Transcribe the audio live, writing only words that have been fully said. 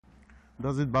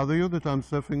Does it bother you that I'm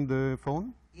surfing the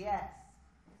phone? Yes.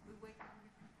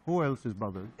 Who else is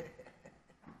bothered?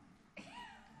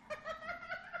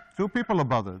 Two people are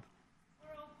bothered.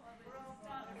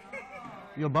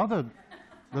 You're bothered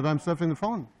that I'm surfing the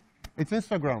phone. It's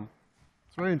Instagram.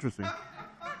 It's very interesting.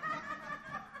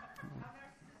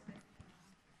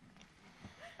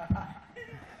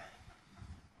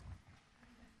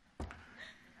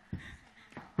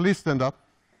 Please stand up.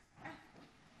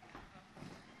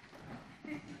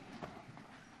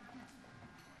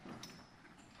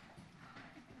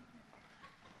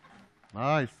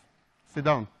 Nice. Sit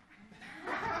down.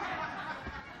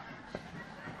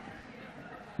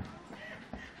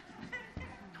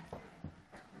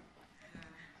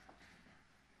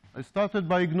 I started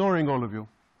by ignoring all of you.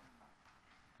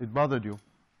 It bothered you.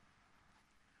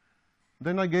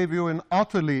 Then I gave you an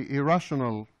utterly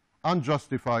irrational,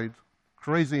 unjustified,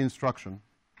 crazy instruction.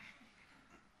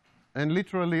 And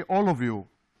literally all of you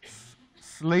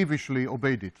slavishly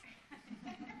obeyed it.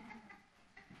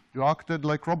 You acted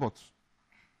like robots.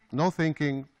 No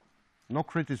thinking, no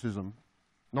criticism,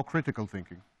 no critical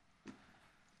thinking.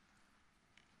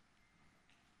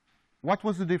 What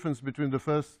was the difference between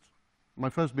my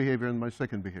first behavior and my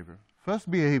second behavior?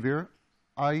 First behavior,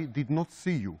 I did not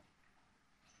see you.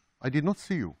 I did not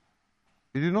see you.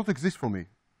 You did not exist for me.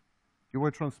 You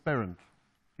were transparent.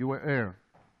 You were air.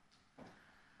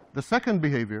 The second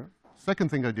behavior, second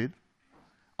thing I did,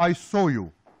 I saw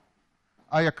you.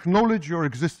 I acknowledged your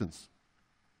existence.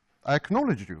 I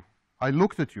acknowledged you. I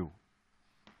looked at you.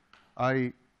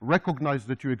 I recognized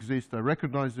that you exist. I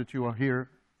recognized that you are here.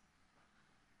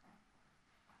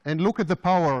 And look at the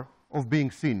power of being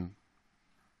seen.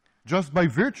 Just by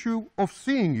virtue of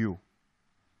seeing you,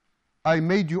 I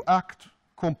made you act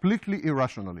completely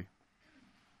irrationally.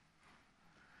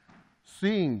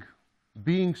 Seeing,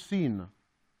 being seen,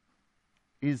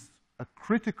 is a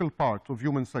critical part of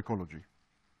human psychology.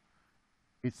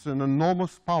 It's an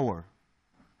enormous power.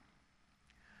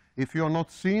 If you are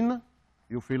not seen,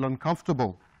 you feel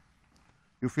uncomfortable,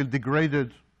 you feel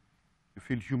degraded, you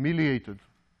feel humiliated,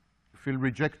 you feel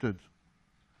rejected,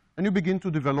 and you begin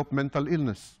to develop mental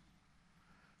illness.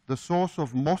 The source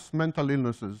of most mental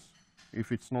illnesses,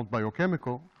 if it's not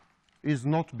biochemical, is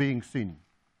not being seen.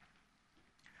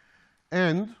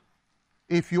 And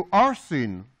if you are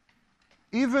seen,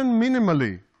 even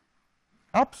minimally,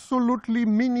 absolutely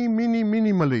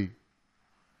minimally,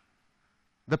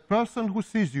 the person who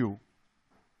sees you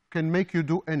can make you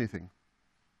do anything,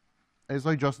 as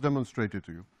I just demonstrated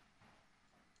to you.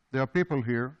 There are people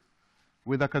here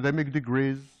with academic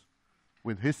degrees,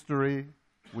 with history,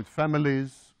 with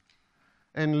families,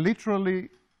 and literally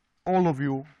all of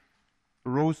you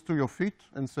rose to your feet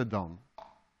and sat down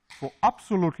for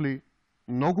absolutely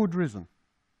no good reason,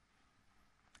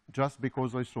 just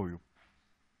because I saw you.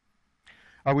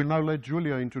 I will now let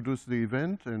Julia introduce the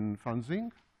event and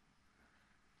Fanzine.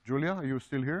 Julia, are you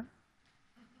still here?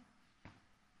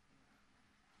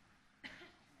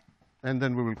 And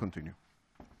then we will continue.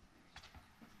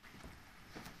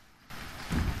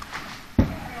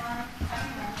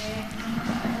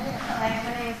 Hi,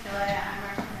 my name is Julia. I'm a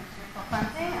representative for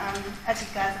Fanzine. As you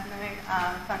guys know,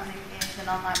 Fanzine is an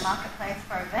online marketplace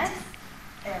for events,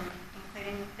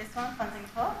 including this one, Fanzine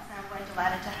Talks, and we're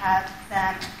delighted to have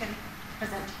Sam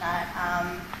present tonight.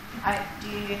 Do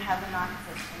you have a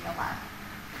narcissist in your life?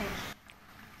 Thank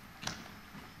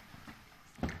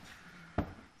you.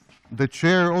 The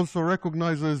chair also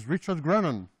recognizes Richard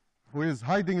Grannon, who is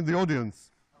hiding in the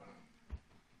audience.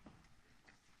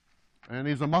 And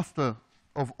he's a master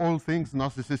of all things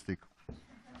narcissistic.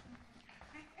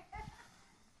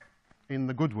 In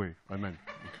the good way, I meant.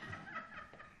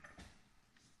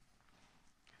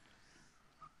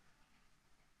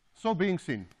 So, being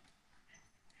seen.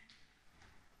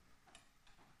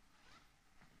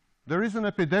 There is an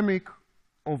epidemic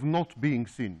of not being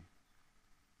seen.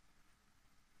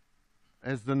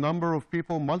 As the number of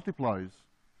people multiplies,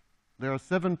 there are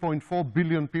 7.4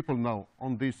 billion people now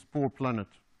on this poor planet.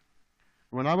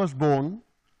 When I was born,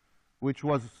 which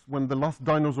was when the last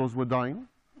dinosaurs were dying,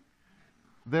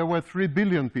 there were 3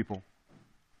 billion people.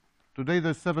 Today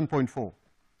there's 7.4.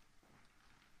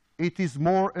 It is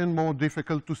more and more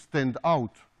difficult to stand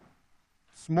out.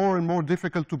 It's more and more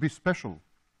difficult to be special.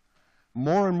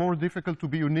 More and more difficult to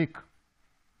be unique.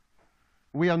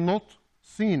 We are not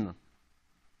seen.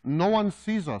 No one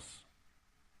sees us.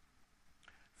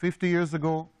 50 years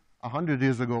ago, 100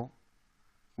 years ago,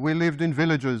 we lived in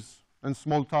villages and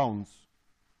small towns.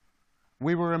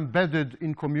 We were embedded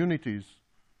in communities.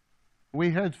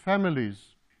 We had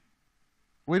families.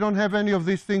 We don't have any of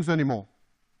these things anymore.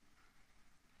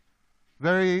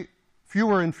 Very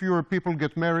fewer and fewer people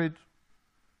get married.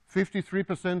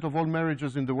 53% of all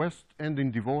marriages in the West end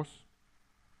in divorce.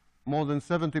 More than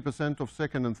 70% of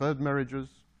second and third marriages.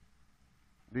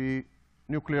 The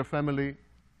nuclear family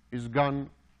is gone.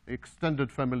 Extended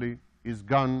family is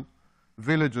gone.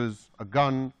 Villages are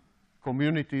gone.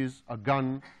 Communities are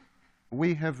gone.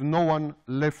 We have no one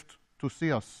left to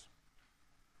see us.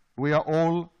 We are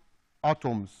all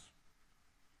atoms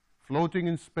floating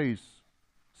in space,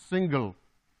 single,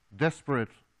 desperate,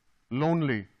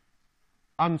 lonely,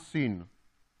 unseen,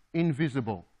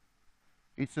 invisible.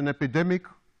 It's an epidemic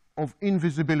of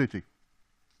invisibility.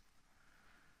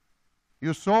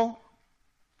 You saw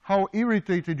how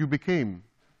irritated you became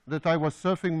that I was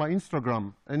surfing my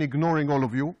Instagram and ignoring all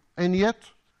of you, and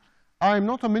yet I am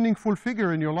not a meaningful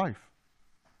figure in your life.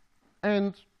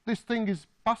 And this thing is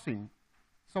passing.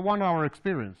 It's a 1-hour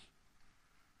experience.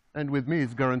 And with me,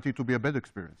 it's guaranteed to be a bad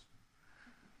experience.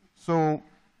 So,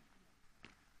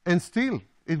 and still,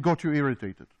 it got you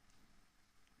irritated.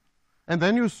 And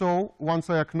then you saw, once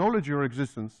I acknowledged your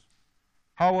existence,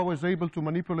 how I was able to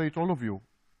manipulate all of you,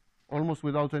 almost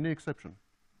without any exception,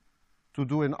 to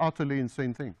do an utterly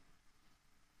insane thing.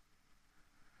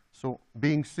 So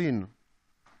being seen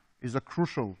is a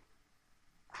crucial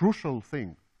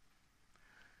thing.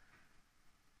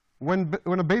 When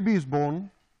a baby is born,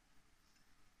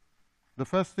 the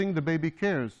first thing the baby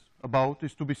cares about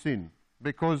is to be seen.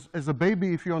 Because as a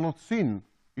baby, if you are not seen,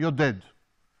 you're dead.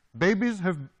 Babies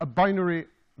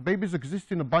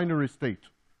exist in a binary state.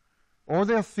 Or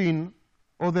they're seen,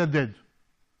 or they're dead.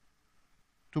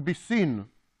 To be seen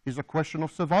is a question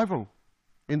of survival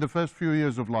in the first few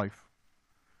years of life.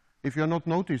 If you're not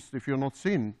noticed, if you're not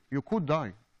seen, you could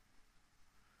die.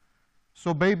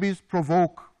 So babies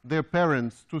provoke their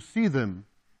parents to see them.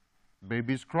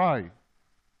 Babies cry,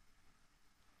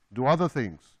 do other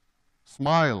things,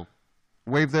 smile,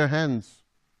 wave their hands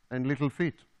and little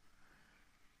feet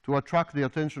to attract the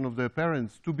attention of their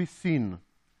parents, to be seen.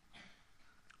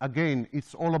 Again,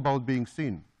 it's all about being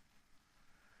seen.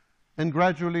 And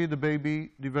gradually the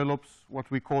baby develops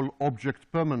what we call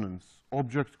object permanence,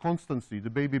 object constancy. The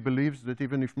baby believes that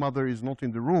even if mother is not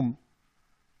in the room,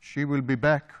 she will be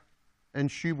back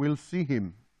and she will see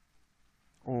him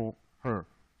or her.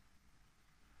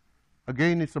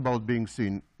 Again, it's about being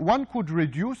seen. One could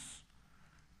reduce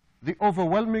the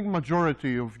overwhelming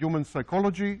majority of human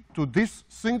psychology to this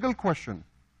single question: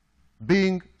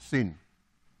 being seen.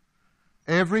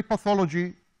 Every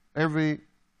pathology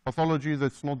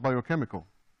that's not biochemical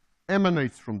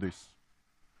emanates from this.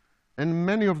 And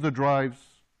many of the drives,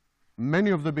 many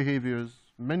of the behaviors,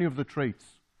 many of the traits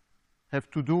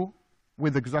have to do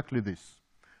with exactly this.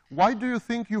 Why do you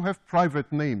think you have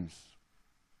private names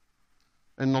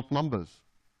and not numbers?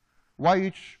 Why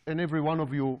each and every one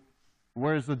of you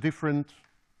wears a different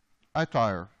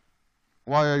attire?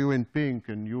 Why are you in pink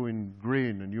and you in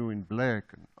green and you in black?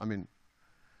 I mean,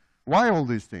 why all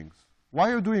these things?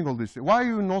 Why are you doing all this? Why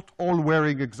are you not all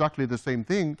wearing exactly the same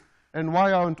thing? And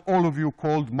why aren't all of you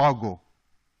called Margot?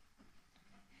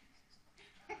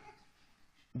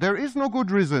 There is no good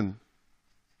reason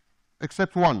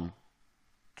except one: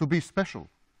 to be special,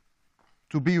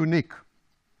 to be unique,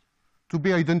 to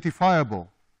be identifiable,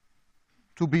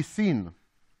 to be seen.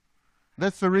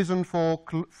 That's the reason for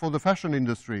the fashion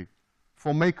industry,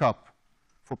 for makeup,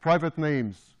 for private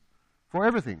names, for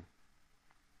everything.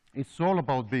 It's all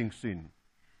about being seen.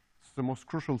 It's the most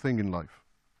crucial thing in life.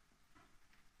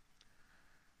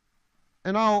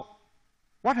 And now,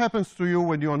 what happens to you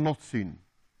when you are not seen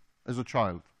as a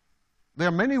child? There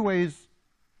are many ways.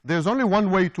 There's only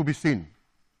one way to be seen,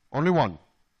 only one,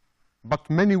 but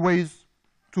many ways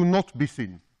to not be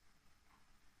seen.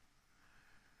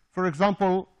 For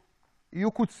example, you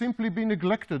could simply be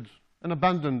neglected and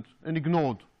abandoned and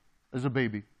ignored as a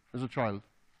baby, as a child.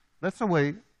 That's a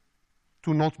way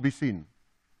to not be seen.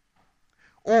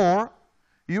 Or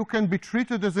you can be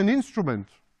treated as an instrument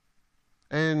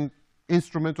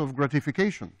of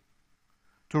gratification,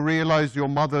 to realize your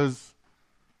mother's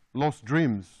lost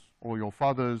dreams or your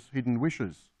father's hidden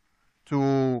wishes,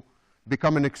 to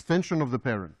become an extension of the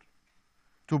parent,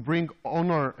 to bring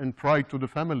honor and pride to the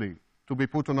family, to be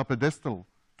put on a pedestal,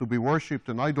 to be worshipped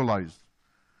and idolized.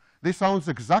 This sounds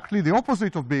exactly the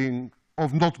opposite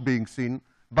of not being seen,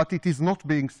 but it is not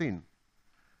being seen.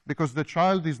 Because the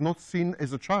child is not seen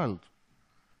as a child.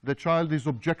 The child is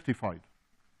objectified.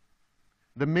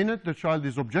 The minute the child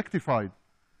is objectified,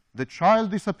 the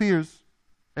child disappears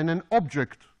and an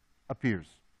object appears.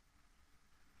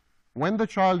 When the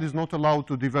child is not allowed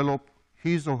to develop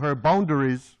his or her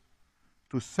boundaries,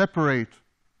 to separate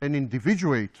and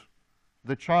individuate,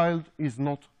 the child is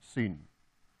not seen.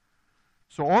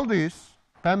 So all this,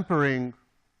 pampering,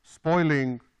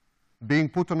 spoiling, being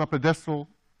put on a pedestal,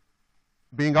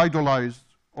 being idolized,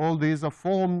 all these are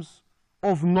forms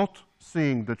of not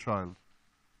seeing the child,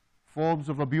 forms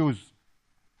of abuse.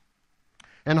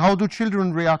 And how do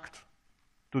children react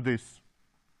to this?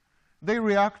 They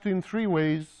react in 3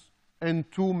 ways and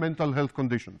 2 mental health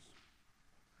conditions.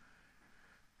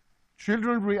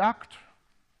 Children react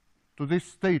to this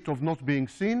state of not being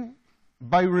seen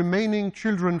by remaining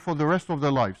children for the rest of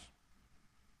their lives.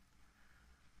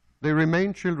 They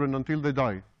remain children until they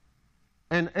die.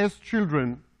 And as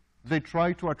children, they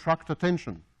try to attract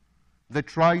attention. They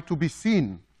try to be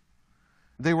seen.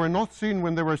 They were not seen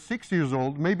when they were 6 years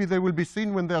old. Maybe they will be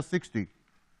seen when they are 60,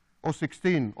 or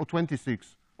 16, or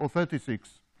 26, or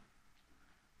 36.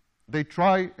 They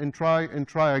try and try and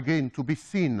try again to be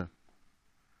seen.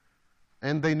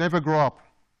 And they never grow up,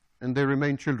 and they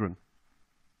remain children.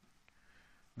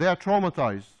 They are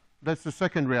traumatized. That's the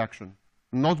second reaction.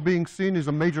 Not being seen is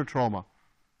a major trauma.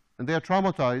 And they are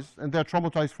traumatized, and they are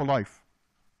traumatized for life.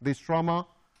 This trauma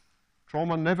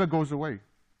never goes away.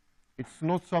 It's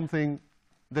not something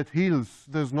that heals.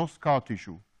 There's no scar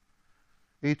tissue.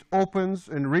 It opens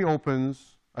and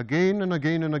reopens again and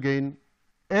again and again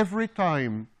every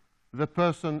time the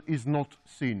person is not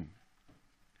seen.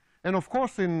 And of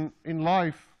course, in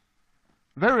life,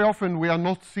 very often we are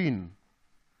not seen.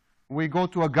 We go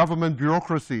to a government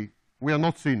bureaucracy, we are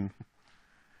not seen.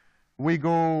 We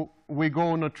go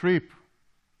on a trip,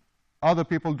 other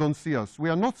people don't see us. We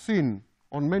are not seen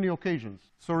on many occasions.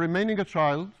 So remaining a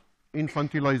child,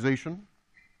 infantilization,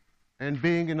 and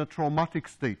being in a traumatic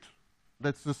state,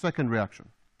 that's the second reaction.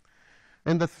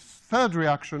 And the third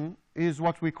reaction is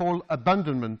what we call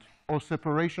abandonment or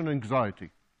separation anxiety.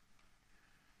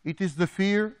 It is the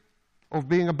fear of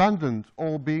being abandoned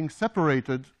or being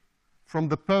separated from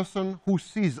the person who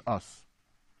sees us.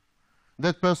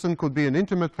 That person could be an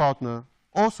intimate partner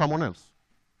or someone else.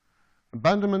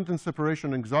 Abandonment and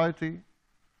separation anxiety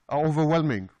are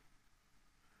overwhelming.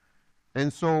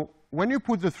 And so when you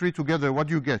put the 3 together, what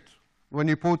do you get? When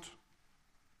you put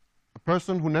a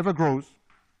person who never grows,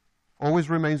 always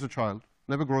remains a child,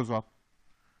 never grows up,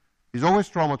 is always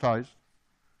traumatized,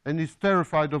 and is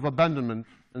terrified of abandonment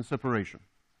and separation,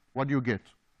 what do you get?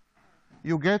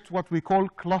 You get what we call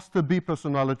cluster B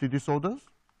personality disorders.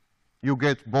 You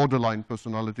get borderline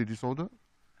personality disorder.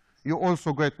 You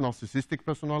also get narcissistic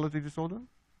personality disorder.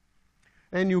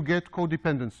 And you get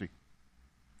codependency.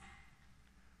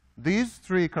 These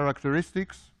 3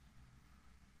 characteristics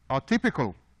are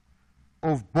typical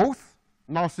of both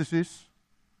narcissists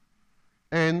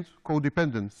and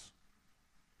codependents,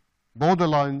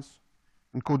 borderlines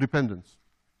and codependents.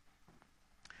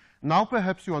 Now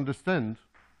perhaps you understand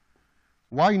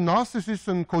why narcissists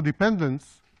and codependents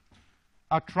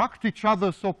attract each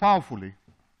other so powerfully.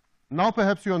 Now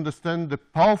perhaps you understand the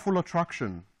powerful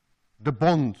attraction, the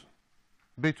bond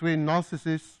between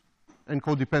narcissists and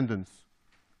codependents.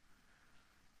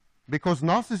 Because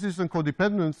narcissists and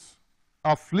codependents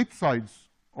are flip sides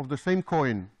of the same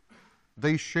coin.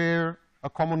 They share a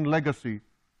common legacy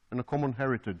and a common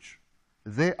heritage.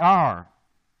 They are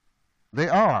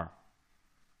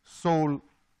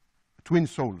twin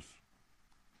souls.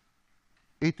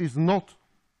 It is not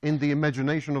in the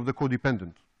imagination of the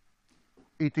codependent.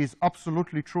 It is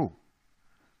absolutely true.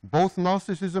 Both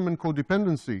narcissism and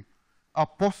codependency are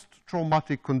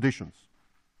post-traumatic conditions.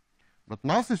 But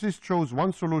narcissists chose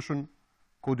one solution,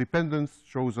 codependents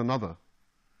chose another.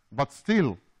 But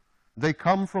still, they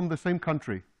come from the same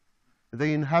country.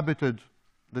 They inhabited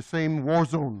the same war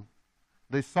zone.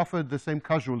 They suffered the same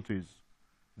casualties.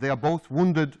 They are both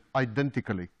wounded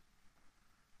identically.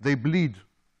 They bleed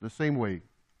the same way.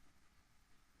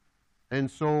 And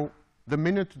so, the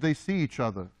minute they see each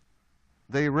other,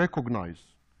 they recognize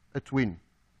a twin.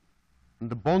 And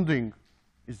the bonding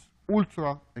is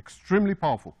extremely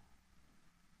powerful,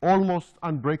 almost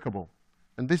unbreakable.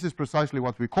 And this is precisely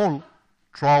what we call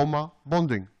trauma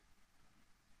bonding.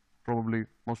 Probably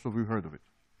most of you heard of it.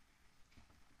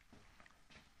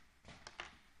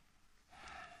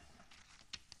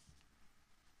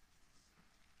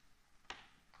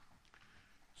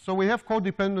 So we have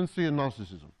codependency and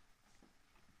narcissism.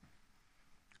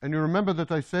 And you remember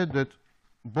that I said that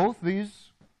both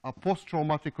these are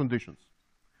post-traumatic conditions.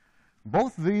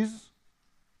 Both these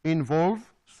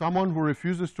involve someone who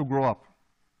refuses to grow up.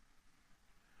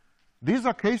 These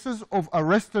are cases of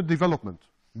arrested development.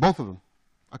 Both of them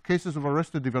are cases of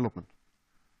arrested development.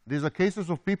 These are cases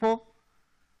of people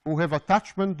who have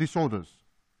attachment disorders.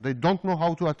 They don't know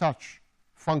how to attach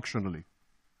functionally.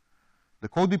 The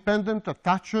codependent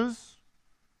attaches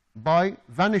by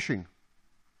vanishing.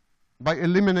 by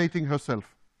eliminating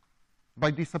herself,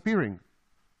 by disappearing.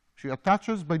 She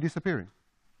attaches by disappearing.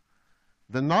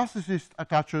 The narcissist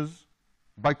attaches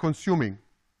by consuming.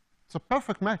 It's a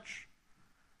perfect match.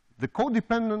 The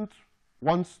codependent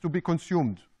wants to be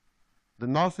consumed. The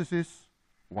narcissist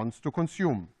wants to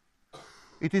consume.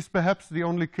 It is perhaps the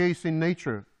only case in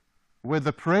nature where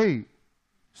the prey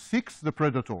seeks the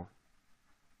predator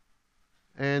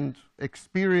and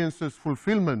experiences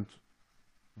fulfillment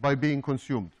by being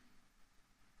consumed.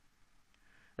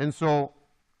 And so,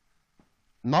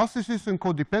 narcissists and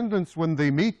codependents, when they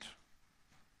meet,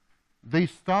 they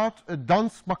start a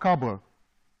dance macabre,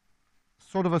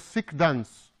 sort of a sick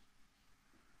dance,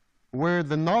 where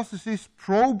the narcissist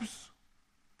probes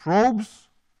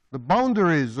the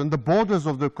boundaries and the borders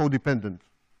of the codependent.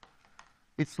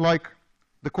 It's like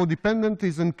the codependent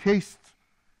is encased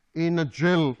in a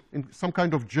gel, in some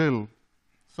kind of gel,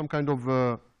 some kind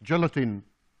of gelatin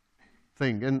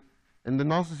thing, and the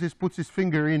narcissist puts his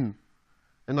finger in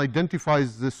and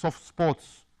identifies the soft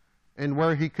spots and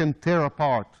where he can tear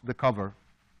apart the cover.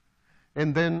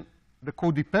 And then the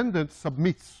codependent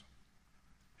submits.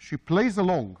 She plays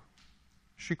along.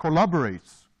 She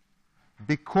collaborates.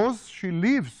 Because she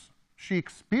lives, she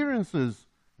experiences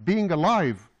being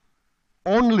alive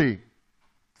only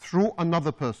through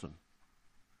another person.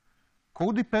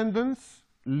 Codependents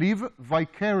live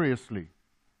vicariously,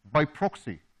 by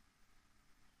proxy.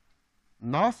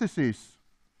 Narcissists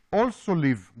also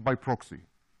live by proxy.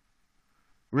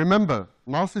 Remember,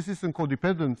 narcissists and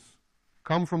codependents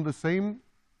come from the same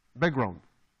background.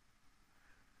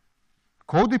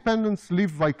 Codependents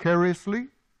live vicariously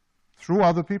through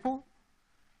other people,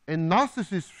 and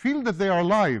narcissists feel that they are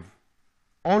alive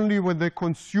only when they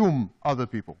consume other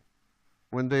people,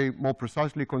 when they more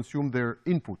precisely consume their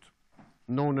input,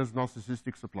 known as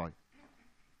narcissistic supply.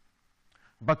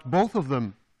 But both of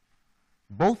them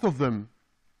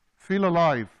feel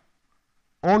alive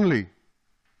only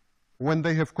when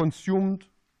they have consumed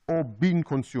or been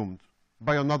consumed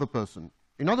by another person.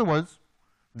 In other words,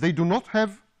 they do not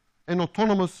have an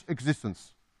autonomous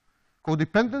existence.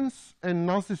 Codependents and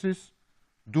narcissists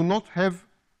do not have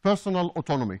personal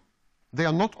autonomy. They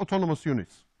are not autonomous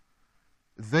units.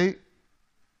 They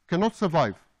cannot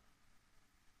survive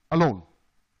alone.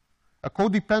 A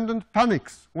codependent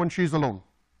panics when she is alone.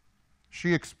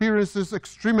 She experiences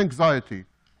extreme anxiety,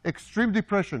 extreme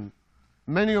depression.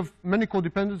 Many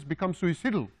codependents become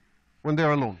suicidal when they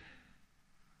are alone.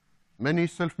 Many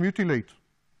self-mutilate,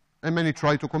 and many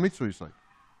try to commit suicide.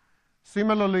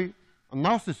 Similarly, a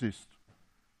narcissist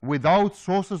without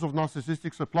sources of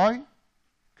narcissistic supply,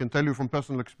 can tell you from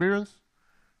personal experience,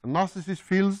 a narcissist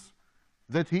feels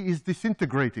that he is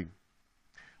disintegrating.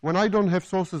 When I don't have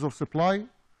sources of supply,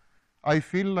 I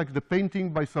feel like the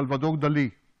painting by Salvador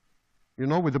Dali, you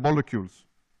know, with the molecules.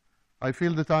 I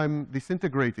feel that I'm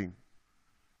disintegrating,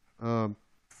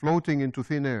 floating into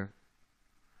thin air.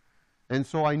 And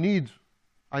so I need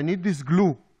this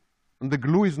glue, and the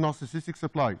glue is narcissistic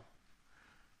supply.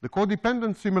 The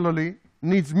codependent, similarly,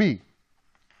 needs me.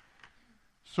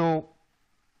 So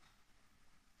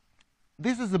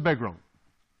this is the background.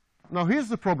 Now here's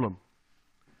the problem.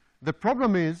 The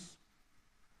problem is,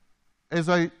 as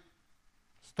I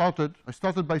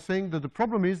started by saying that the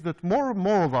problem is that more and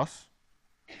more of us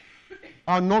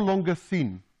are no longer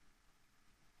seen.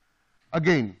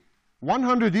 Again,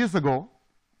 100 years ago,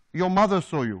 your mother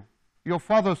saw you, your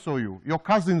father saw you, your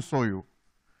cousin saw you,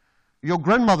 your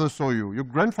grandmother saw you, your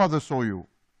grandfather saw you,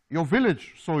 your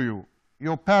village saw you,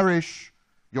 your parish,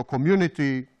 your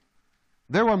community.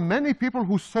 There were many people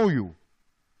who saw you,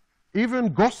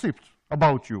 even gossiped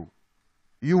about you.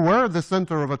 You were the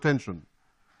center of attention.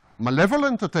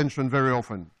 Malevolent attention very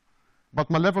often, but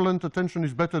malevolent attention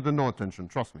is better than no attention,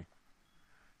 trust me.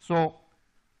 So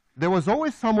there was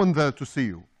always someone there to see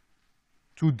you.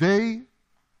 Today,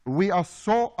 we are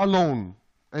so alone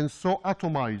and so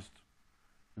atomized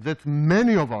that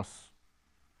many of us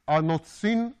are not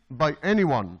seen by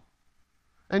anyone.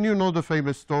 And you know the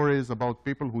famous stories about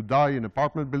people who die in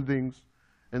apartment buildings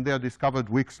and they are discovered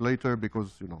weeks later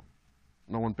because, you know,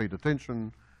 no one paid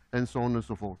attention, and so on and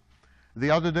so forth. The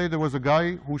other day there was a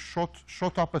guy who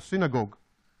shot up a synagogue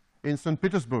in St.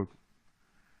 Petersburg,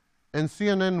 and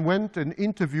CNN went and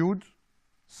interviewed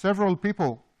several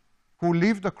people who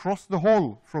lived across the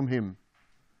hall from him.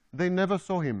 They never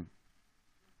saw him.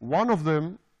 One of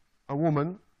them, a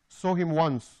woman, saw him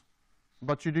once,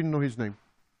 but she didn't know his name.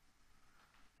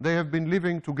 They have been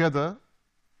living together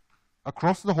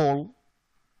across the hall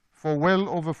for well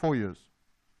over 4 years.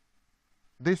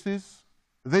 This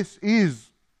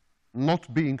is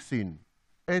not being seen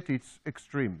at its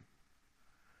extreme.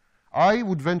 I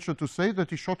would venture to say that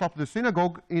he shot up the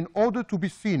synagogue in order to be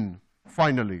seen,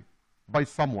 finally, by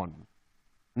someone.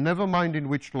 Never mind in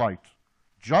which light.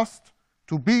 Just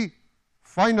to be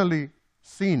finally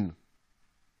seen.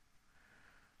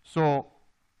 So,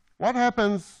 what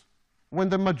happens when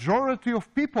the majority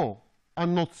of people are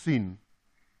not seen?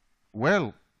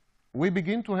 Well, we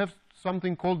begin to have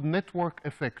something called network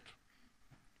effect.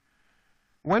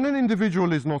 When an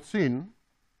individual is not seen,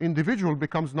 individual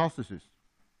becomes narcissist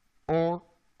or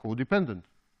codependent.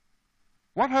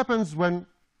 What happens when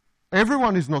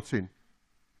everyone is not seen?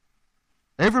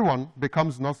 Everyone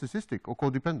becomes narcissistic or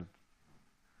codependent.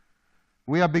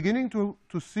 We are beginning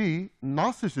to see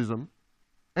narcissism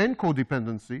and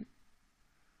codependency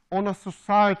on a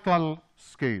societal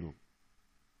scale,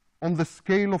 on the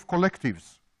scale of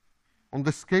collectives, on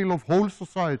the scale of whole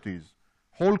societies,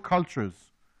 whole cultures,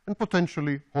 and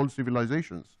potentially whole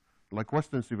civilizations, like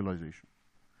Western civilization.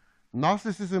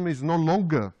 Narcissism is no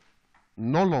longer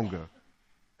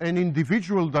an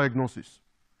individual diagnosis.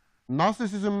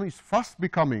 Narcissism is fast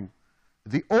becoming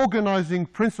the organizing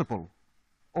principle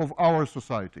of our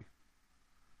society.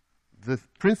 The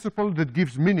principle that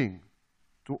gives meaning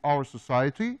to our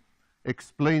society,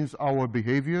 explains our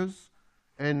behaviors,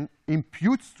 and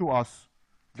imputes to us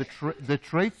the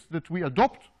traits that we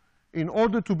adopt in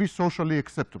order to be socially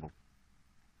acceptable.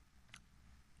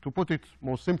 To put it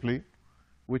more simply,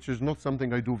 which is not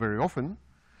something I do very often,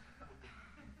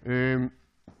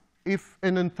 if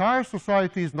an entire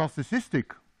society is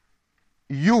narcissistic,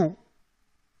 you,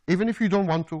 even if you don't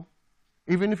want to,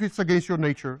 even if it's against your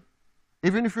nature,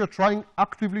 even if you're trying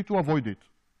actively to avoid it,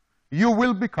 you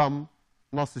will become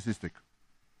narcissistic.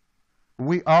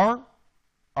 We are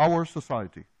our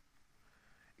society.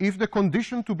 If the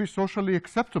condition to be socially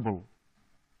acceptable,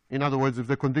 in other words, if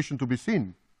the condition to be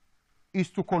seen, is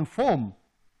to conform,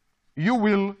 you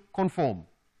will conform.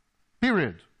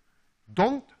 Period.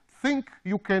 Don't think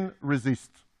you can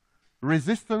resist.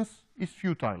 Resistance is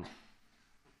futile.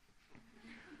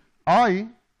 I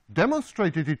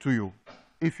demonstrated it to you,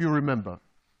 if you remember.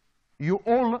 You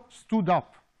all stood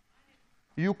up.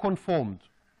 You conformed.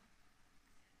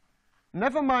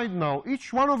 Never mind now.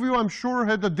 Each one of you, I'm sure,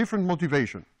 had a different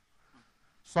motivation.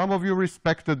 Some of you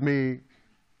respected me.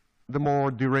 The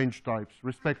more deranged types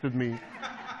respected me.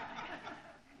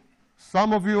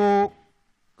 Some of you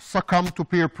succumbed to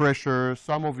peer pressure.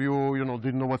 Some of you,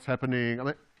 didn't know what's happening. I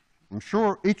mean, I'm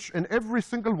sure each and every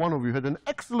single one of you had an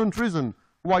excellent reason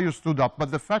why you stood up.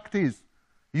 But the fact is,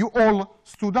 you all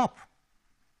stood up.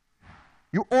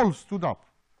 You all stood up.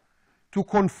 To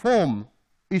conform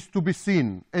is to be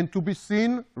seen. And to be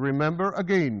seen, remember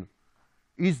again,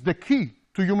 is the key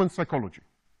to human psychology.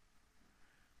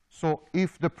 So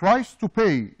if the price to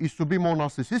pay is to be more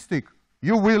narcissistic,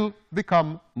 you will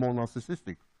become more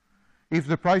narcissistic. If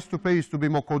the price to pay is to be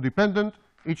more codependent,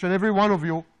 each and every one of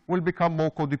you will become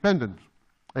more codependent.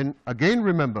 And again,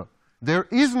 remember, there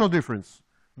is no difference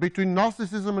between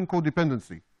narcissism and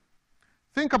codependency.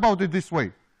 Think about it this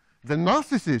way. The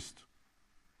narcissist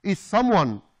is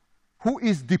someone who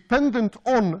is dependent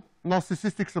on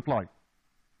narcissistic supply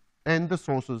and the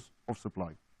sources of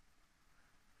supply.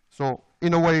 So,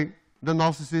 in a way, the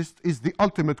narcissist is the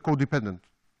ultimate codependent.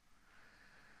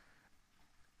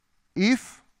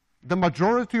 If the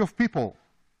majority of people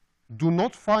do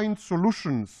not find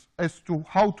solutions as to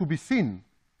how to be seen,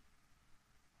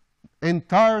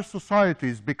 entire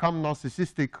societies become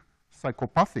narcissistic,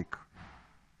 psychopathic,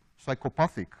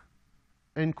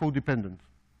 and codependent.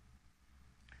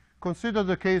 Consider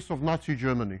the case of Nazi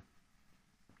Germany.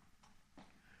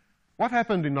 What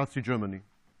happened in Nazi Germany?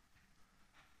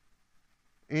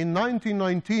 In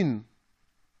 1919,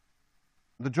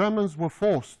 the Germans were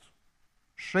forced,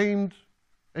 shamed,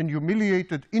 and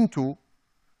humiliated into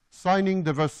signing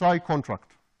the Versailles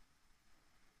Contract.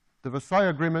 The Versailles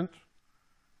Agreement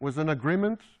was an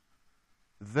agreement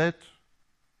that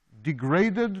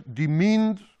degraded,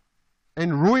 demeaned,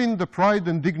 and ruined the pride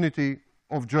and dignity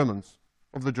of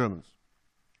the Germans.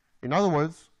 In other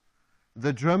words,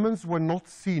 the Germans were not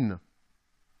seen.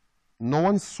 No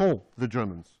one saw the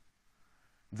Germans.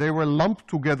 They were lumped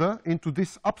together into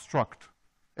this abstract,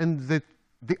 and the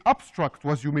abstract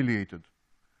was humiliated.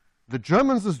 The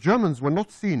Germans as Germans were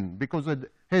not seen, because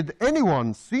had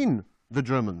anyone seen the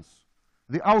Germans,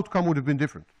 the outcome would have been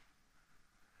different.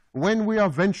 When we are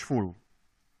vengeful,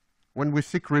 when we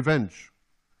seek revenge,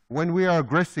 when we are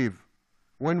aggressive,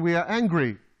 when we are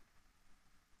angry,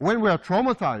 when we are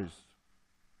traumatized,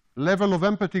 level of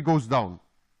empathy goes down.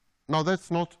 Now,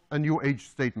 that's not a New Age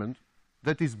statement.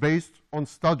 That is based on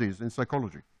studies in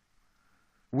psychology.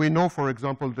 We know, for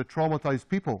example, that traumatized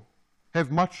people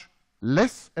have much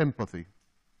less empathy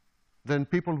than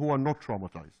people who are not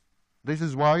traumatized. This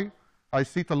is why I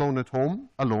sit alone at home,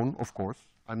 alone, of course,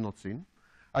 I'm not seen.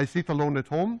 I sit alone at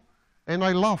home and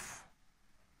I laugh,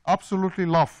 absolutely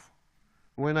laugh,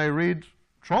 when I read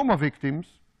trauma victims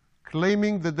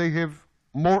claiming that they have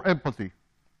more empathy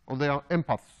or they are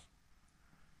empaths.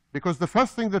 Because the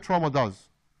first thing that trauma does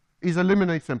is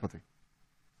eliminates empathy.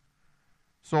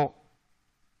 So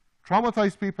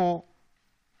traumatized people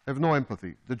have no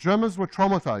empathy. The Germans were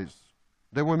traumatized.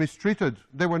 They were mistreated.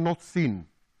 They were not seen.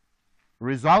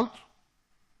 Result,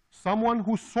 someone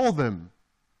who saw them.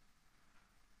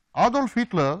 Adolf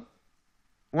Hitler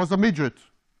was a midget,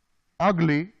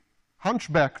 ugly,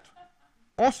 hunchbacked,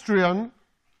 Austrian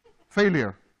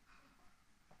failure.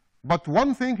 But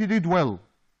one thing he did well,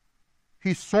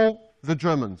 he saw the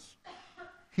Germans.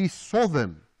 He saw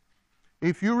them.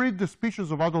 If you read the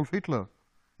speeches of Adolf Hitler,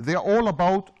 they are all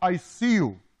about, I see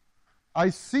you, I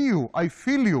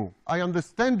feel you, I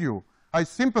understand you, I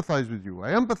sympathize with you,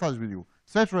 I empathize with you,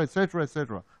 etc., etc.,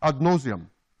 etc., ad nauseum.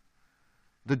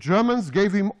 The Germans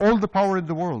gave him all the power in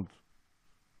the world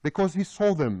because he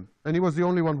saw them, and he was the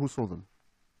only one who saw them.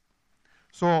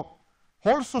 So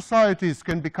whole societies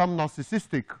can become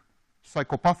narcissistic,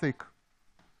 psychopathic,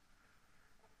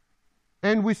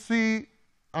 and we see,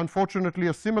 unfortunately,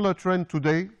 a similar trend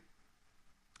today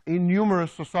in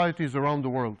numerous societies around the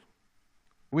world.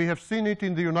 We have seen it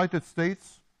in the United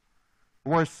States,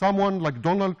 where someone like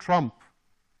Donald Trump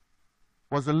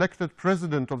was elected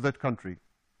president of that country.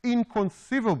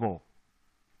 Inconceivable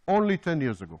only 10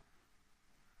 years ago.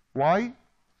 Why?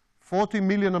 40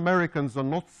 million Americans are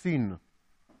not seen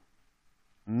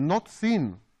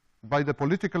by the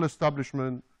political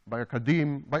establishment, by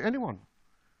academia, by anyone.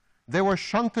 They were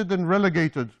shunted and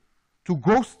relegated to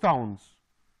ghost towns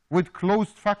with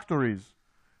closed factories,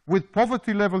 with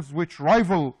poverty levels which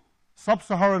rival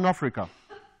sub-Saharan Africa,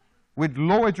 with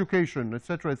low education,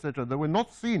 etc., etc. They were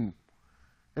not seen.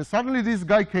 And suddenly this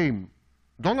guy came,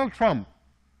 Donald Trump,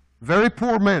 very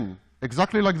poor man,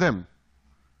 exactly like them,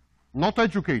 not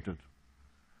educated.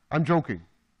 I'm joking.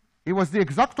 He was the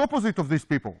exact opposite of these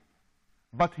people,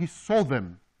 but he saw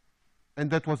them, and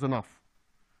that was enough.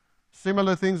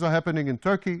 Similar things are happening in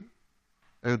Turkey,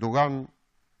 Erdogan,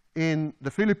 in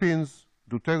the Philippines,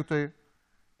 Duterte,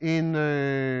 in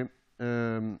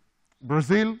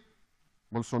Brazil,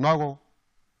 Bolsonaro.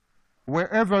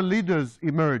 Wherever leaders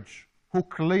emerge who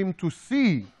claim to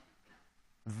see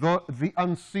the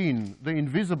unseen, the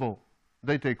invisible,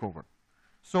 they take over.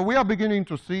 So we are beginning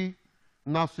to see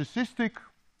narcissistic,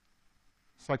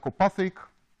 psychopathic,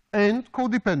 and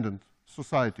codependent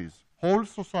societies, whole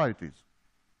societies,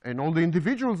 and all the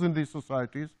individuals in these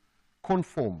societies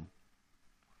conform.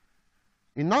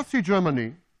 In Nazi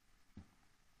Germany,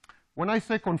 when I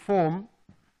say conform,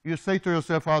 you say to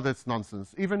yourself, oh, that's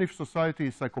nonsense. Even if society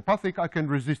is psychopathic, I can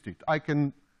resist it.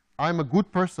 I'm a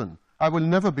good person. I will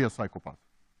never be a psychopath.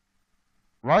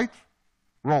 Right?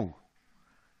 Wrong.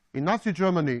 In Nazi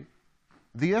Germany,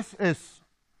 the SS,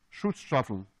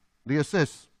 Schutzstaffel, the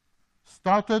SS,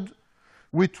 started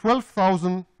with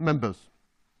 12,000 members.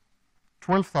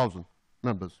 12,000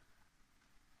 members.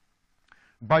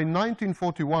 By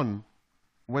 1941,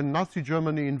 when Nazi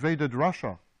Germany invaded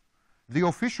Russia, the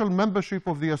official membership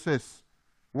of the SS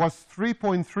was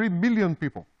 3.3 million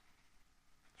people.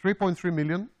 3.3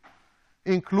 million,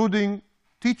 including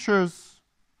teachers,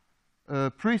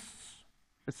 priests,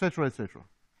 etc., etc.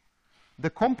 The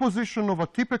composition of a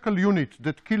typical unit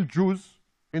that killed Jews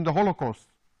in the Holocaust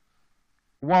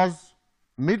was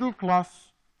middle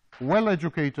class,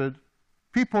 well-educated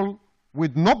people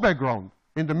with no background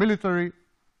in the military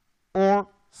or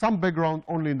some background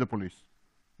only in the police.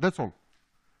 That's all.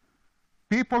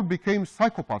 People became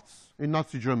psychopaths in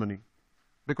Nazi Germany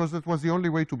because that was the only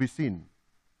way to be seen.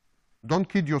 Don't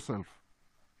kid yourself.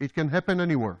 It can happen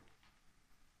anywhere.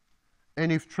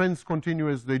 And if trends continue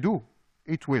as they do,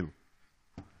 it will.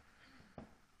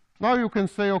 Now you can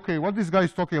say, okay, what this guy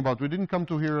is talking about? We didn't come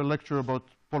to hear a lecture about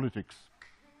politics.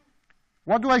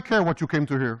 What do I care what you came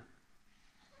to hear?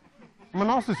 I'm a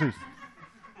narcissist.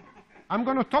 I'm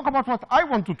going to talk about what I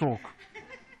want to talk.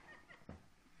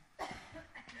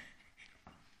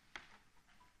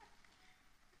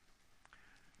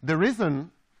 The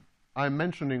reason I'm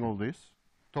mentioning all this,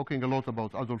 talking a lot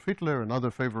about Adolf Hitler and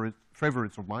other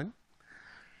favorites of mine,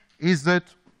 is that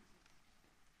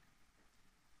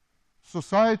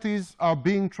societies are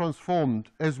being transformed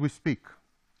as we speak.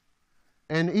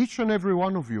 And each and every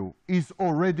one of you is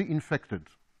already infected.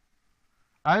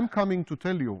 I'm coming to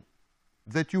tell you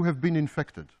that you have been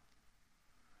infected.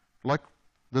 Like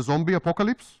the zombie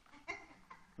apocalypse?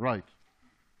 Right.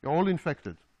 You're all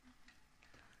infected.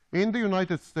 In the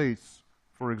United States,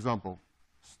 for example,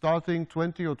 starting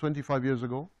 20 or 25 years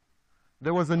ago,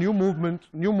 there was a new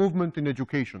movement in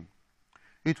education.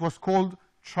 It was called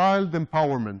child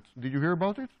empowerment. Did you hear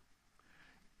about it?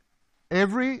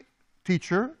 Every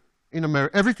teacher in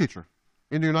the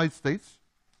United States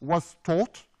was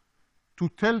taught to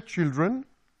tell children,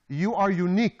 you are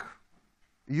unique,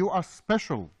 you are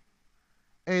special,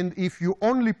 and if you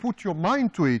only put your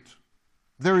mind to it,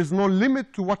 there is no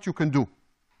limit to what you can do.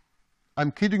 I'm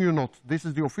kidding you not. This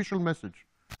is the official message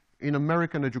in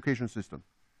American education system.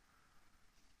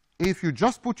 If you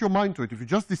just put your mind to it, if you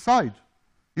just decide,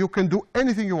 you can do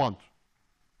anything you want.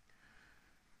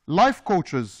 Life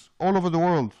coaches all over the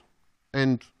world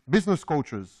and business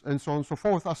coaches and so on and so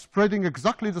forth are spreading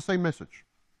exactly the same message.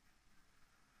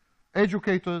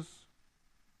 Educators,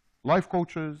 life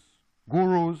coaches,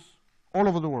 gurus, all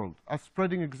over the world are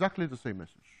spreading exactly the same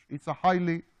message. It's a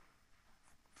highly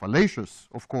fallacious,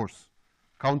 of course,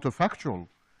 counterfactual,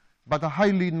 but a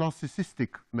highly narcissistic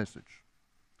message.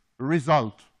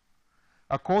 Result: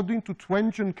 according to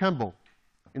Twenge and Campbell,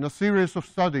 in a series of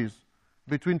studies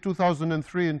between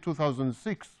 2003 and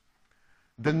 2006,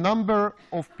 the number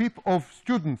of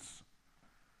students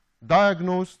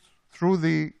diagnosed through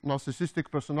the narcissistic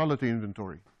personality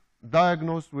inventory,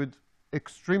 diagnosed with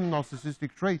extreme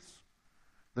narcissistic traits,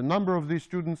 the number of these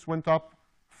students went up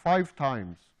 5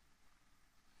 times.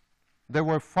 There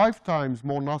were 5 times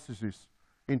more narcissists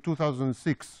in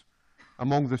 2006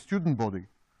 among the student body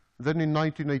than in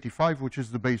 1985, which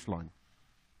is the baseline.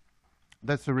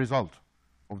 That's the result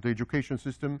of the education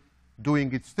system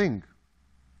doing its thing.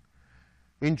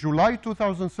 In July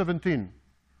 2017,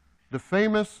 the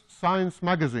famous science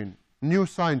magazine, New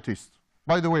Scientist,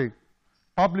 by the way,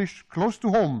 published close to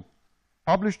home,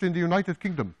 published in the United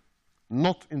Kingdom,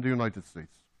 not in the United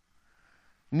States.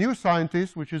 New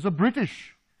Scientist, which is a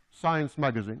British science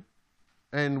magazine,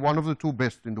 and one of the 2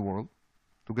 best in the world,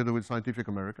 together with Scientific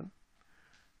American,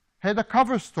 had a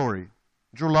cover story,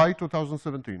 July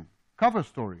 2017, cover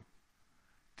story,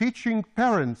 teaching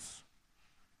parents,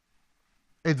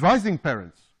 advising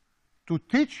parents to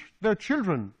teach their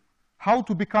children how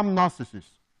to become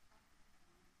narcissists.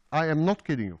 I am not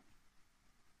kidding you.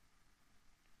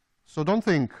 So don't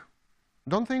think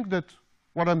that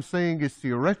what I'm saying is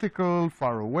theoretical,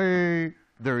 far away,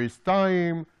 there is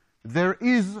time. There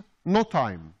is no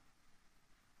time.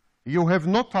 You have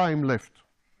no time left.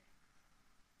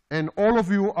 And all of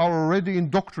you are already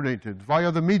indoctrinated via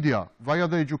the media, via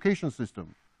the education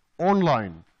system,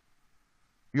 online.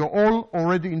 You're all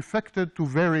already infected to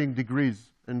varying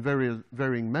degrees and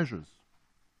varying measures.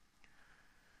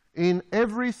 In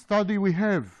every study we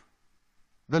have,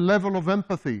 the level of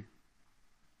empathy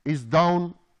is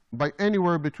down by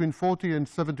anywhere between 40 and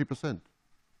 70%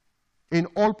 in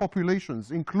all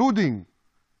populations, including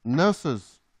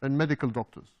nurses and medical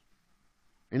doctors,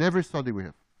 in every study we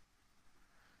have.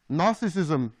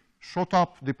 Narcissism shot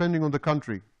up, depending on the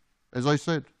country, as I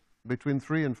said, between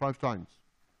 3 and 5 times.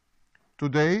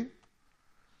 Today,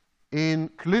 in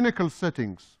clinical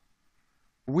settings,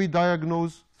 we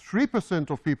diagnose 3%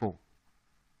 of people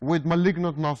with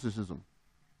malignant narcissism.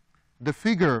 The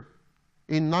figure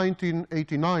in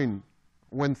 1989,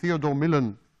 when Theodore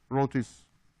Millon wrote his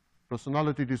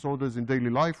Personality Disorders in Daily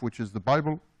Life, which is the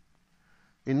Bible,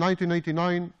 in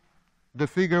 1989, the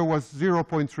figure was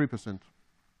 0.3%.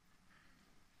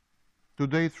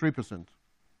 Today, 3%.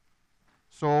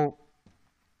 So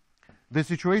the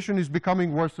situation is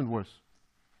becoming worse and worse.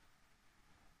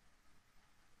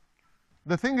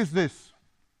 The thing is this: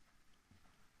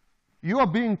 you are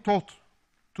being taught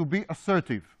to be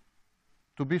assertive,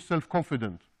 to be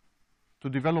self-confident, to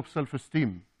develop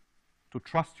self-esteem, to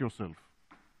trust yourself.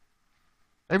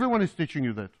 Everyone is teaching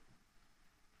you that,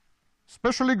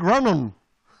 especially Grannon.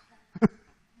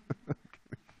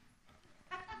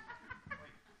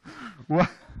 Well,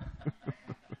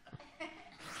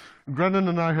 Grannon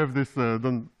and I have this,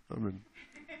 don't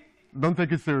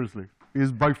take it seriously. He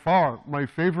is by far my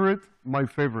favorite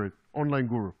online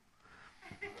guru.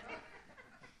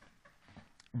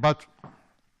 But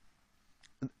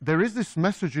there is this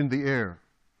message in the air.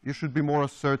 You should be more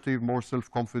assertive, more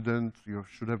self-confident, you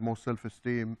should have more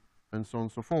self-esteem, and so on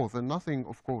and so forth. And nothing,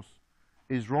 of course,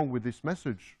 is wrong with this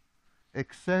message,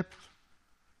 except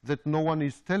that no one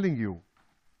is telling you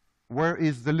where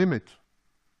is the limit,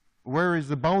 where is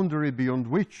the boundary beyond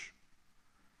which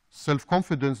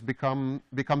self-confidence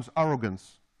becomes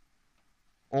arrogance,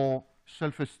 or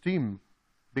self-esteem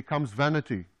becomes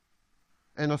vanity,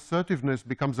 and assertiveness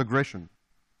becomes aggression.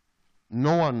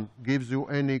 No one gives you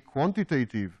any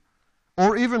quantitative,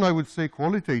 or even I would say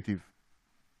qualitative,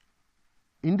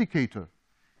 indicator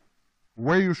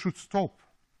where you should stop.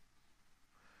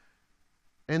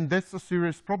 And that's a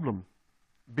serious problem,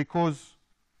 because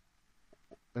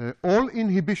all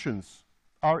inhibitions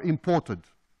are imported.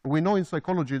 We know in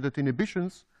psychology that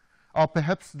inhibitions are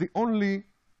perhaps the only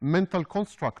mental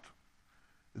construct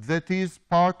that is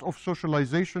part of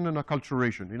socialization and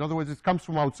acculturation. In other words, it comes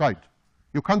from outside.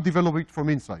 You can't develop it from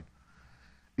inside.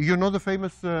 You know the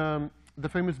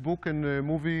famous book and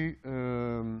movie,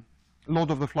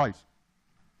 Lord of the Flies.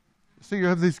 See, you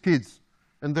have these kids,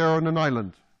 and they're on an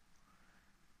island.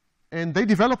 And they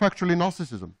develop actually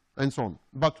narcissism and so on.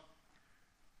 But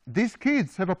these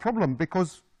kids have a problem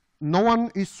because no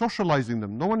one is socializing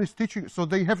them. No one is teaching, so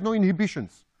they have no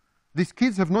inhibitions. These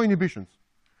kids have no inhibitions.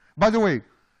 By the way,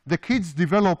 the kids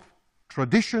develop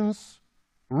traditions,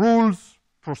 rules,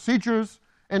 procedures,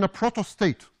 and a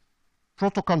proto-state,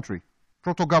 proto-country,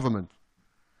 proto-government.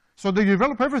 So they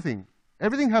develop everything.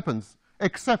 Everything happens,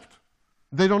 except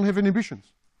they don't have inhibitions,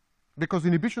 because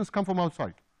inhibitions come from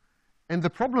outside. And the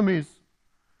problem is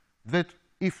that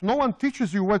if no one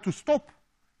teaches you where to stop,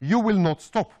 you will not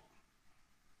stop.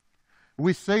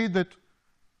 We say that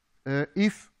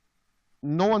if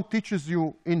no one teaches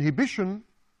you inhibition,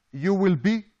 you will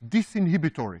be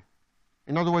disinhibitory.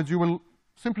 In other words, you will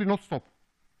simply not stop.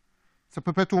 It's a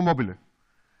perpetuum mobile.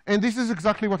 And this is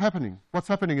exactly what's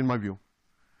happening in my view.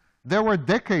 There were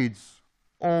decades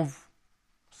of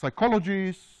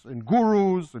psychologists and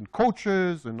gurus and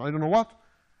coaches and I don't know what,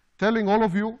 telling all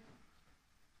of you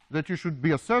that you should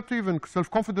be assertive and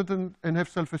self-confident and have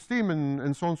self-esteem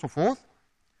and so on and so forth,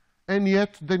 and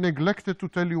yet they neglected to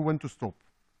tell you when to stop.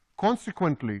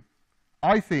 Consequently,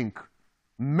 I think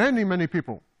many, many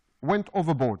people went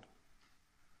overboard.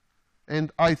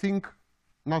 And I think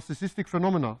narcissistic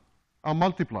phenomena are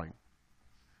multiplying.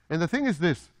 And the thing is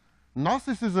this,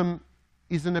 narcissism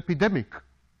is an epidemic.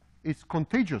 It's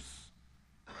contagious.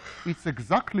 It's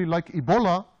exactly like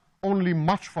Ebola, only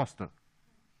much faster.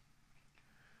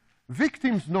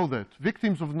 Victims know that.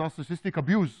 Victims of narcissistic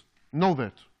abuse know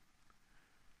that.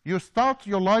 You start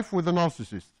your life with a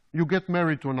narcissist. You get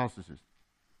married to a narcissist.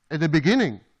 At the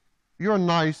beginning, you're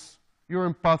nice, you're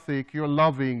empathic, you're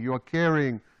loving, you're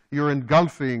caring, you're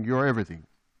engulfing, you're everything.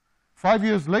 5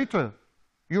 years later,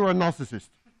 you're a narcissist.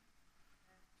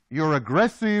 You're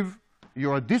aggressive,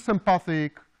 you are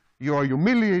disempathic, you are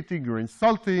humiliating, you're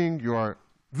insulting, you are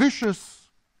vicious,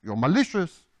 you're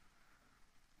malicious.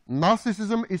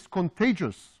 Narcissism is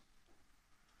contagious.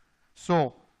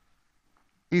 So,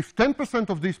 if 10%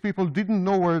 of these people didn't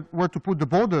know where to put the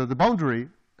boundary,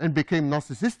 and became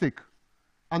narcissistic,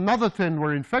 another 10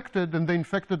 were infected, and they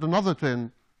infected another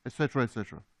 10, etc.,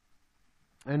 etc.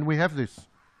 And we have this,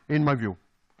 in my view.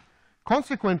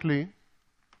 Consequently,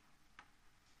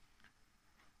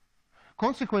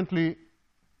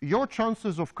 your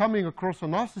chances of coming across a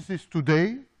narcissist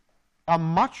today are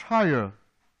much higher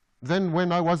than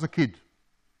when I was a kid.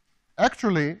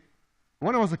 Actually,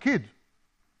 when I was a kid,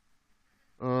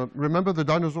 remember the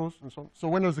dinosaurs and so on? So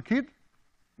when I was a kid,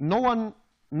 no one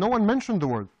mentioned the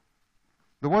word.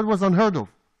 The word was unheard of.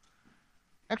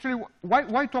 Actually,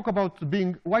 why talk about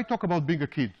being a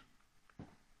kid?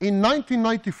 In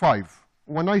 1995,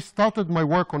 when I started my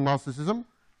work on narcissism,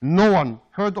 no one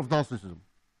heard of narcissism.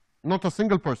 Not a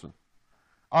single person.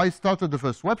 I started the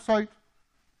first website,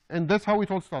 and that's how it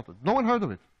all started. No one heard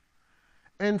of it.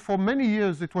 And for many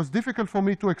years, it was difficult for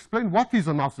me to explain what is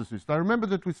a narcissist. I remember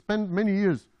that we spent many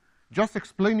years just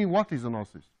explaining what is a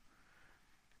narcissist.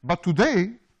 But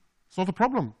today, it's not a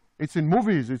problem. It's in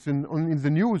movies, it's in the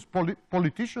news.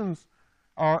 Politicians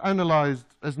are analyzed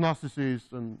as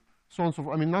narcissists and so on and so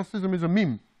forth. I mean, narcissism is a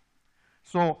meme.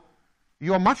 So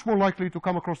you are much more likely to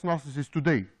come across narcissists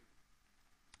today.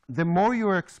 The more you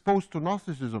are exposed to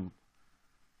narcissism,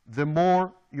 the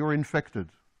more you're infected.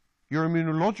 Your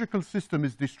immunological system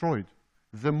is destroyed.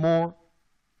 The more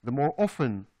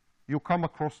often you come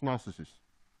across narcissists.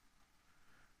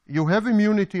 You have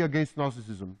immunity against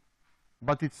narcissism,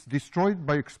 but it's destroyed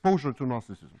by exposure to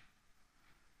narcissism.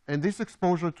 And this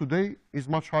exposure today is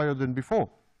much higher than before.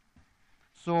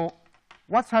 So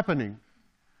what's happening?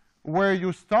 Where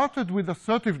you started with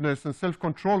assertiveness and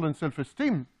self-control and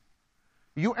self-esteem,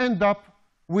 you end up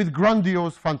with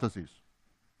grandiose fantasies.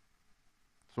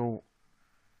 So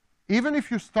even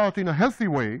if you start in a healthy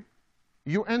way,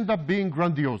 you end up being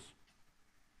grandiose.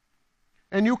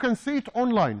 And you can see it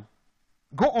online.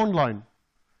 Go online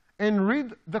and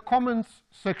read the comments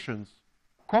sections.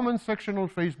 Comment section on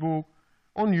Facebook,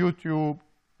 on YouTube,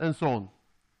 and so on.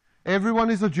 Everyone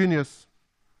is a genius.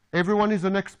 Everyone is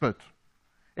an expert.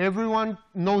 Everyone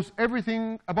knows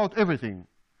everything about everything.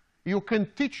 You can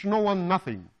teach no one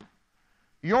nothing.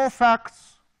 Your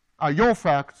facts are your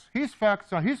facts. His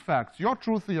facts are his facts. Your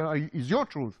truth is your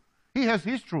truth. He has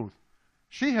his truth.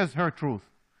 She has her truth.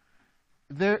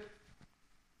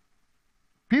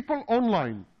 People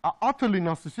online are utterly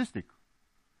narcissistic.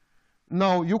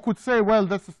 Now, you could say, well,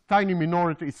 that's a tiny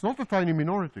minority. It's not a tiny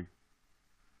minority.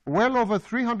 Well over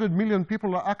 300 million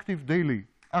people are active daily,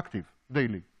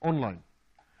 online.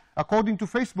 According to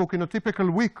Facebook, in a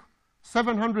typical week,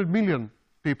 700 million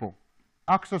people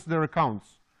access their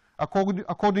accounts.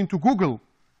 According to Google,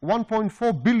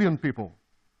 1.4 billion people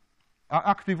are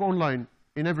active online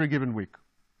in every given week.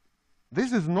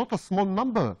 This is not a small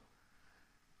number.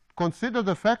 Consider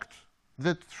the fact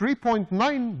that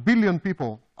 3.9 billion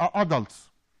people are adults.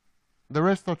 The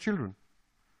rest are children.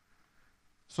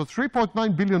 So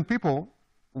 3.9 billion people,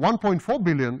 1.4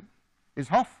 billion is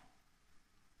half.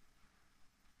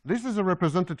 This is a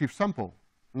representative sample.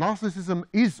 Narcissism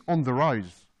is on the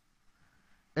rise.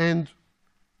 And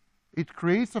it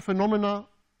creates a phenomena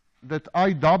that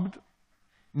I dubbed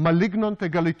malignant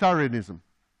egalitarianism.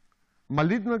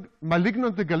 Malignant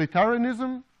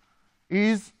egalitarianism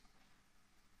is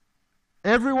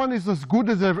everyone is as good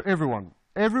as everyone.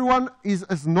 Everyone is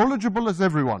as knowledgeable as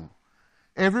everyone.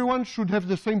 Everyone should have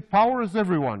the same power as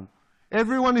everyone.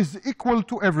 Everyone is equal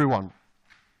to everyone.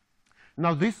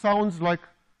 Now, this sounds like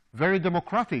very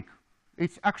democratic.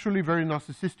 It's actually very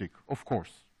narcissistic, of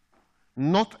course.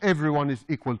 Not everyone is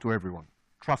equal to everyone.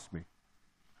 Trust me.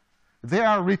 There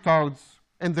are retards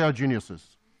and there are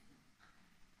geniuses.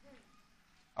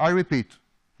 I repeat,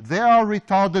 there are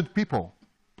retarded people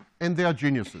and there are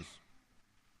geniuses.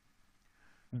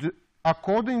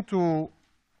 According to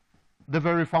the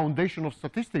very foundation of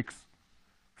statistics,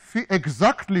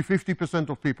 exactly 50%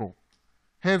 of people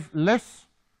have less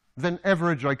than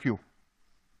average IQ.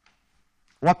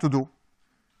 What to do?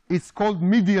 It's called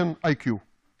median IQ.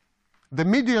 The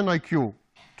median IQ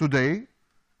today,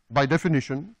 by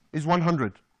definition, is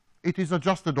 100. It is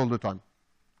adjusted all the time,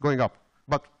 going up.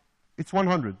 But it's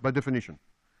 100 by definition.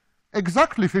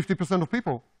 Exactly 50% of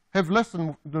people have less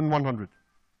than 100.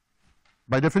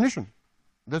 By definition.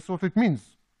 That's what it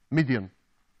means, median.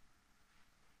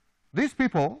 These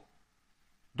people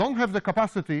don't have the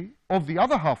capacity of the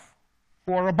other half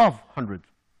who are above 100.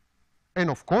 And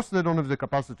of course they don't have the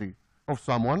capacity of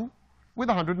someone with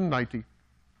 190.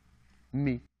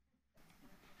 Me.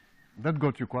 That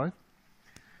got you quiet?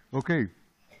 Okay.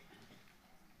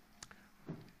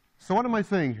 So what am I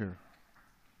saying here?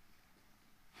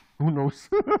 Who knows?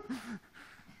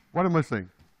 What am I saying?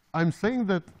 I'm saying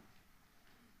that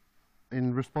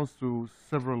in response to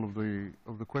several of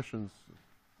the questions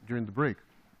during the break,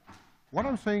 what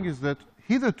I'm saying is that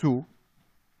hitherto,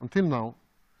 until now,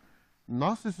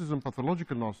 narcissism,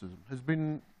 pathological narcissism,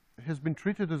 has been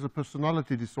treated as a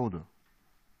personality disorder.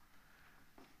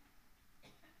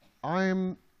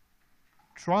 I'm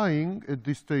trying at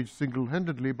this stage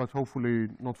single-handedly, but hopefully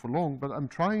not for long, but I'm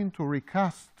trying to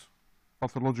recast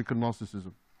pathological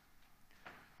narcissism,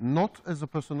 not as a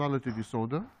personality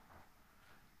disorder,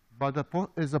 but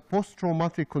as a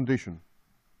post-traumatic condition.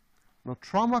 Now,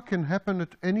 trauma can happen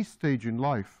at any stage in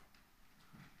life.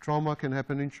 Trauma can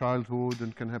happen in childhood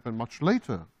and can happen much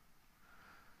later.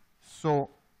 So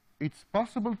it's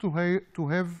possible to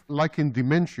have, like in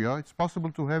dementia, it's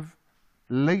possible to have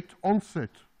late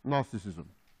onset narcissism.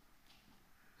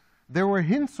 There were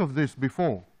hints of this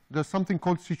before. There's something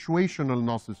called situational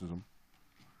narcissism.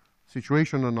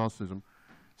 Situational narcissism.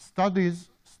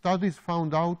 Studies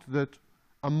found out that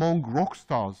among rock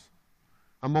stars,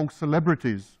 among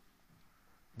celebrities,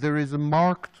 there is a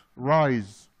marked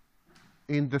rise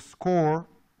in the score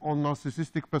on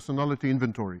narcissistic personality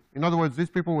inventory. In other words, these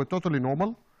people were totally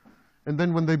normal, and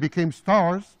then when they became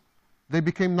stars, they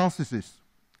became narcissists,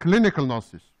 clinical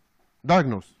narcissists,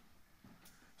 diagnosed.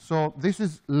 So this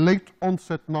is late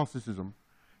onset narcissism.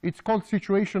 It's called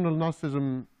situational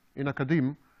narcissism in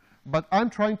academia, but I'm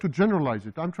trying to generalize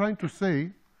it. I'm trying to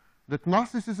say that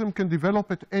narcissism can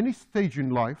develop at any stage in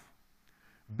life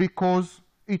because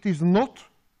it is not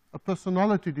a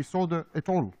personality disorder at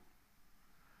all.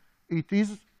 It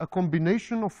is a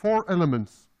combination of 4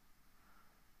 elements.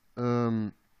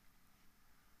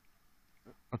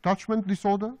 Attachment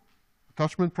disorder,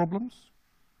 attachment problems,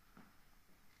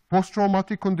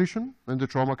 post-traumatic condition, and the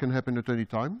trauma can happen at any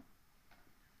time,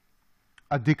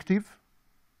 addictive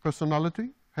personality,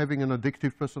 having an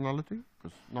addictive personality,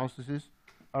 because narcissists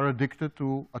are addicted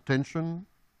to attention,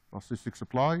 narcissistic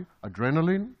supply,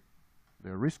 adrenaline.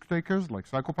 They're risk takers like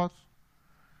psychopaths.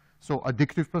 So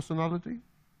addictive personality.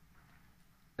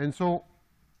 And so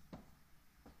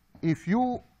if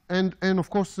you, and of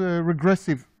course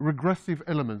regressive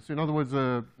elements. In other words,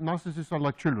 narcissists are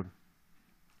like children.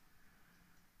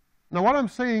 Now what I'm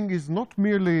saying is not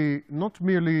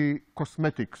merely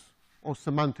cosmetics. or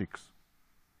semantics.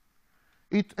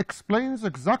 It explains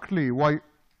exactly why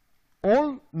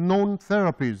all known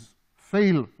therapies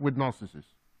fail with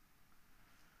narcissists.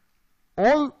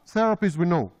 All therapies we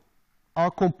know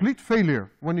are complete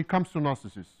failure when it comes to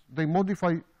narcissists. They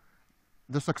modify,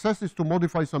 the success is to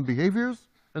modify some behaviors,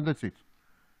 and that's it.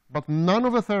 But none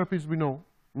of the therapies we know,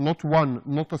 not one,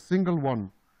 not a single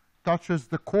one, touches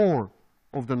the core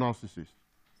of the narcissist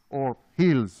or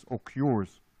heals or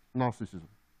cures narcissism.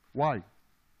 Why?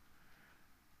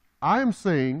 I am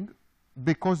saying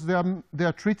because they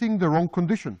are treating the wrong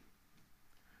condition.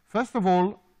 First of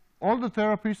all the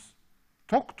therapists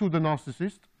talk to the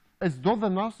narcissist as though the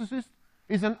narcissist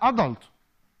is an adult.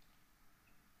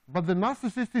 But the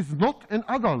narcissist is not an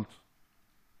adult.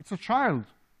 It's a child.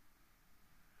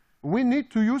 We need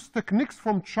to use techniques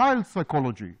from child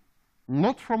psychology,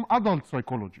 not from adult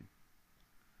psychology.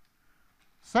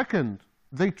 Second,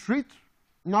 they treat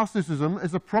narcissism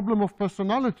as a problem of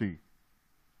personality.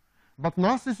 But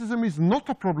narcissism is not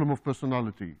a problem of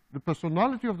personality. The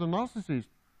personality of the narcissist,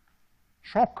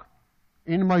 shock,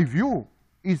 in my view,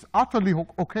 is utterly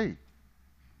okay.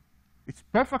 It's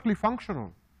perfectly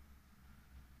functional.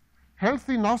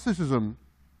 Healthy narcissism,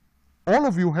 all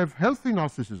of you have healthy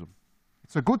narcissism.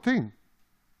 It's a good thing.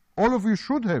 All of you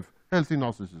should have healthy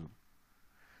narcissism.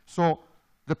 So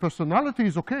the personality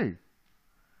is okay,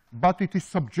 but it is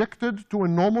subjected to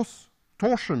enormous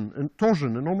torsion,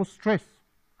 enormous stress,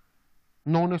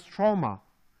 known as trauma.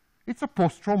 It's a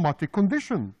post-traumatic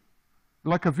condition,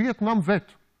 like a Vietnam vet,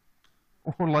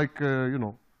 or like, you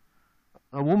know,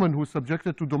 a woman who's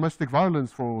subjected to domestic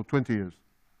violence for 20 years.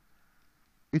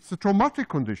 It's a traumatic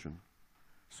condition.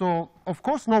 So, of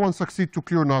course, no one succeeds to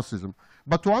cure narcissism.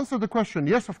 But to answer the question,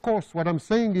 yes, of course, what I'm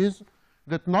saying is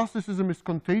that narcissism is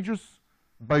contagious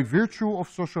by virtue of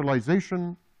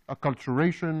socialization,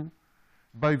 acculturation,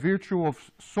 by virtue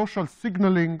of social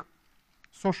signaling,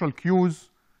 social cues,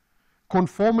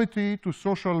 conformity to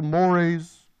social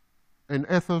mores and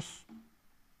ethos,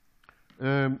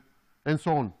 and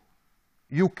so on.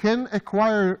 You can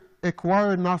acquire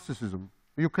narcissism.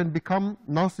 You can become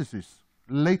narcissists,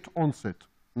 late onset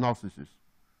narcissists.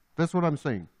 That's what I'm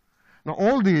saying. Now,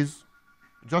 all these,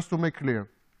 just to make clear,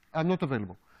 I'm not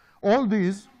available. All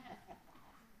these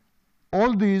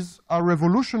are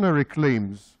revolutionary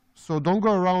claims. So don't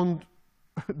go around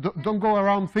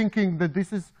thinking that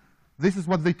this is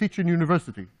what they teach in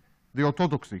university, the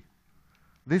orthodoxy.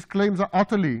 These claims are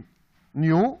utterly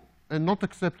new and not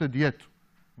accepted yet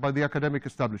by the academic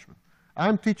establishment.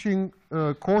 I'm teaching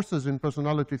courses in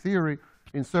personality theory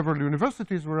in several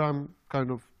universities where I'm kind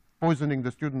of poisoning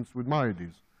the students with my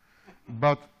ideas.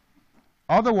 But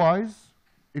otherwise,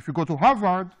 if you go to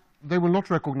Harvard, they will not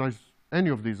recognize any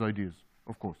of these ideas,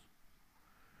 of course.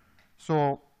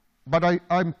 So, but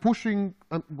I'm pushing,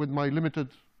 with my limited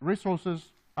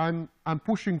resources, I'm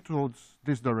pushing towards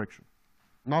this direction.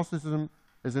 Narcissism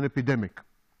is an epidemic.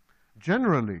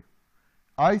 Generally,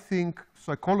 I think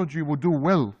psychology would do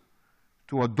well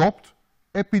to adopt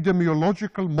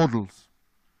epidemiological models,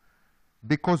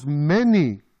 because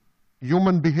many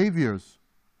human behaviors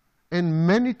and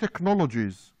many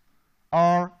technologies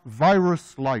are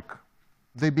virus-like.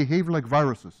 They behave like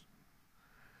viruses.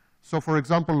 So, for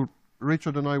example,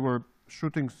 Richard and I were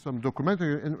shooting some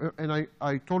documentary, and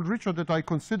I told Richard that I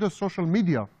consider social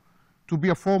media to be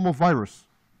a form of virus,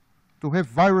 to have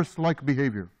virus-like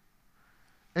behavior.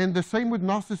 And the same with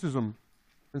narcissism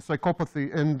and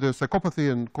psychopathy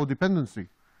and codependency.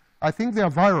 I think they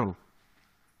are viral,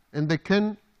 and they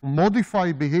can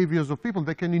modify behaviors of people.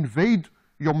 They can invade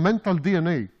your mental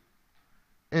DNA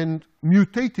and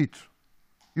mutate it.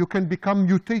 You can become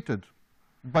mutated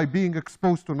by being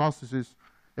exposed to narcissists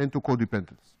and to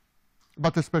codependents,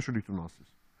 but especially to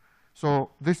narcissists.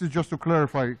 So this is just to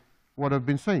clarify what I've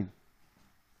been saying.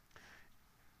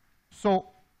 So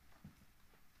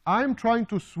I'm trying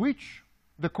to switch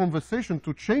the conversation,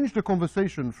 to change the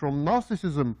conversation from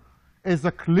narcissism as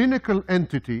a clinical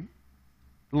entity,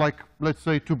 like, let's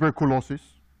say, tuberculosis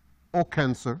or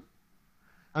cancer.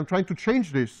 I'm trying to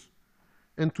change this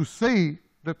and to say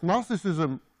that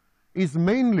narcissism is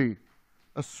mainly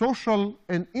a social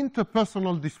and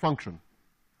interpersonal dysfunction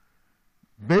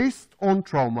based on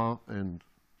trauma and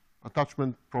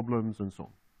attachment problems and so on.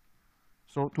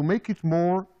 So to make it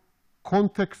more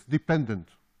context dependent,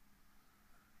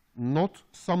 not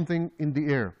something in the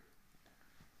air.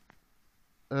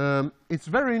 It's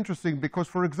very interesting because,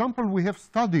 for example, we have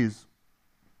studies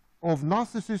of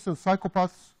narcissists and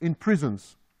psychopaths in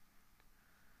prisons.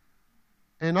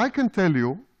 And I can tell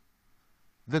you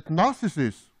that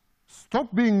narcissists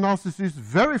stop being narcissists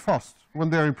very fast when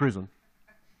they're in prison.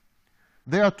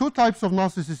 There are two types of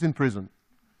narcissists in prison.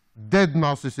 Dead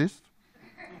narcissists,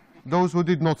 those who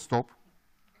did not stop,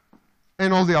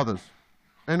 and all the others.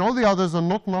 And all the others are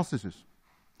not narcissists.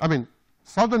 I mean,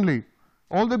 suddenly,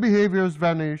 all the behaviors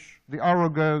vanish, the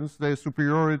arrogance, the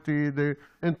superiority, the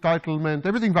entitlement,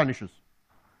 everything vanishes.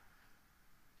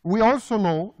 We also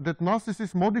know that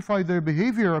narcissists modify their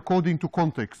behavior according to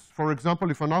context. For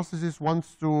example, if a narcissist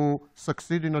wants to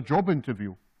succeed in a job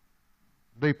interview,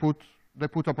 they put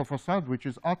up a facade which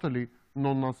is utterly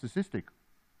non-narcissistic.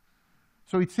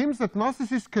 So it seems that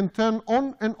narcissists can turn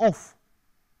on and off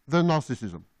their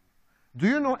narcissism. Do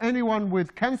you know anyone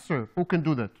with cancer who can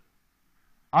do that?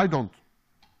 I don't.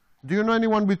 Do you know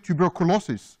anyone with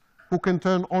tuberculosis who can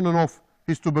turn on and off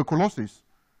his tuberculosis?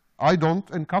 I don't,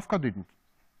 and Kafka didn't.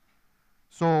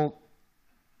 So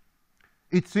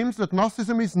it seems that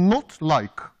narcissism is not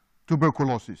like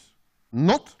tuberculosis,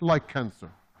 not like cancer.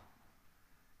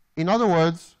 In other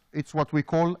words, it's what we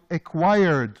call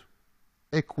acquired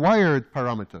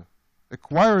parameter,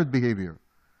 acquired behavior,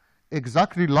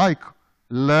 exactly like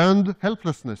learned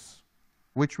helplessness,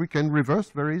 which we can reverse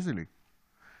very easily.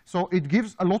 So it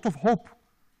gives a lot of hope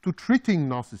to treating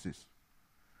narcissists.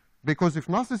 Because if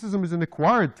narcissism is an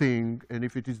acquired thing, and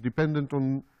if it is dependent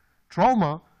on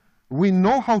trauma, we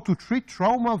know how to treat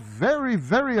trauma very,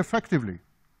 very effectively.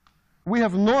 We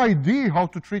have no idea how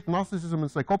to treat narcissism and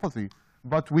psychopathy,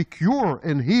 but we cure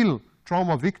and heal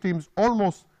trauma victims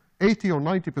almost 80 or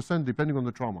 90% depending on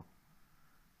the trauma.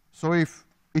 So if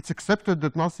it's accepted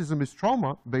that narcissism is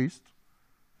trauma-based,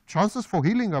 chances for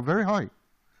healing are very high.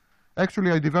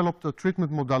 Actually, I developed a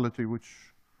treatment modality which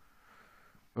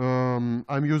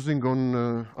I'm using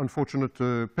on unfortunate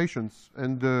patients,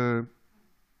 and the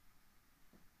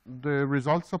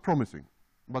results are promising,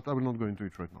 but I will not go into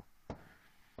it right now.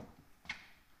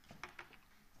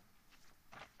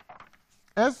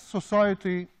 As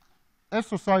society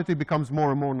becomes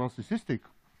more and more narcissistic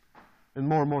and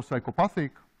more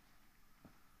psychopathic,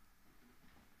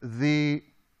 the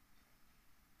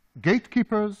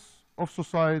gatekeepers of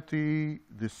society,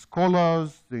 the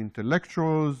scholars, the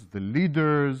intellectuals, the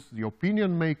leaders, the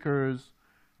opinion makers,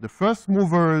 the first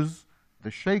movers,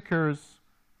 the shakers,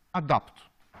 adapt.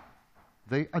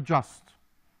 They adjust.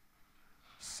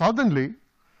 Suddenly,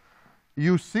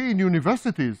 you see in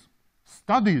universities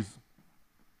studies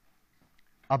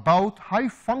about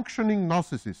high-functioning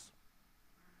narcissists,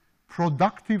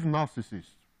 productive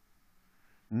narcissists.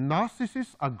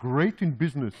 Narcissists are great in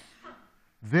business.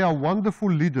 They are wonderful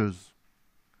leaders.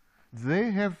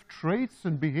 They have traits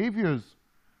and behaviors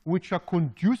which are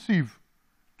conducive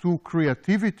to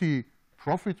creativity,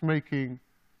 profit-making,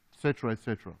 etc.,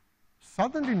 etc.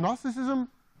 Suddenly, narcissism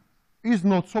is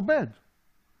not so bad.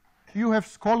 You have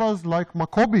scholars like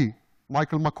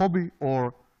Michael Maccoby,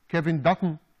 or Kevin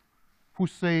Dutton, who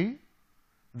say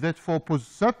that for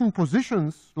certain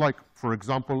positions, like, for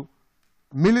example,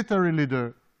 military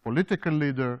leader, political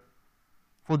leader,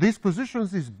 for these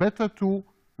positions it's better to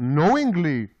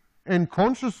knowingly and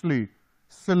consciously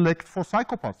select for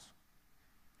psychopaths.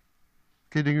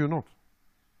 Kidding you not.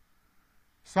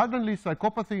 Suddenly,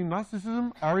 psychopathy and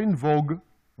narcissism are in vogue,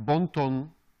 bon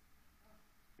ton,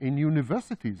 in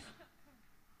universities.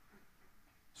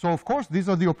 So, of course, these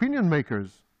are the opinion makers.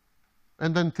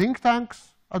 And then think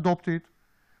tanks adopt it.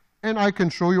 And I can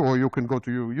show you, or you can go to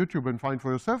YouTube and find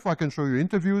for yourself, I can show you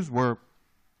interviews where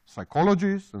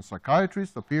psychologists and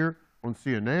psychiatrists appear on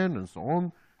CNN and so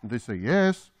on. And they say,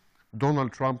 yes,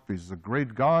 Donald Trump is a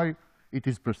great guy. It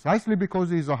is precisely because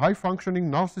he is a high-functioning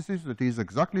narcissist that he is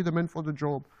exactly the man for the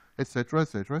job, etc.,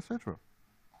 etc., etc.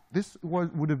 This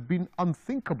would have been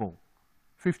unthinkable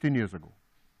 15 years ago,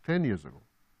 10 years ago.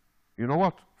 You know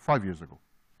what? 5 years ago.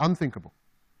 Unthinkable.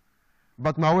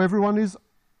 But now everyone is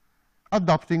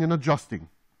adapting and adjusting.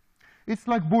 It's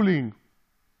like bullying.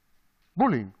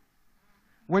 Bullying.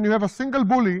 When you have a single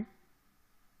bully,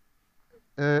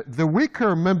 the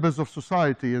weaker members of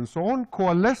society and so on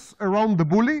coalesce around the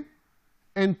bully,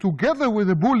 and together with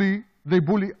the bully, they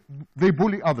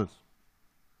bully others.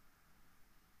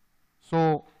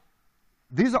 So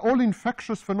these are all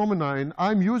infectious phenomena, and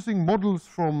I'm using models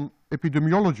from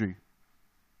epidemiology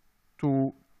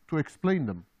to explain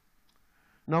them.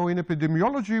 Now, in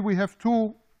epidemiology, we have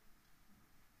two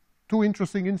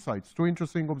interesting insights, two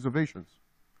interesting observations.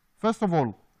 First of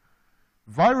all,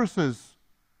 viruses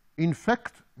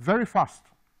infect very fast.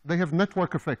 They have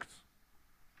network effects,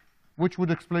 which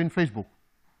would explain Facebook.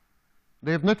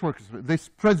 They have networks. They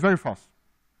spread very fast.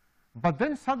 But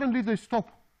then suddenly they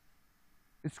stop.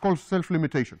 It's called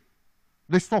self-limitation.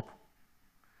 They stop.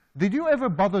 Did you ever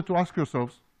bother to ask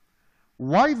yourselves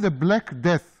why the Black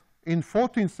Death in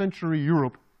 14th century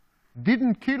Europe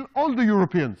didn't kill all the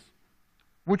Europeans,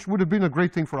 which would have been a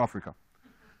great thing for Africa.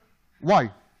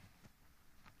 Why?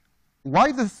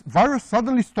 Why this virus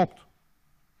suddenly stopped?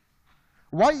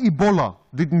 Why Ebola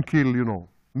didn't kill, you know,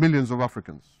 millions of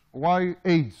Africans? Why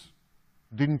AIDS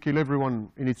didn't kill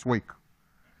everyone in its wake?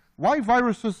 Why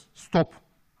viruses stop?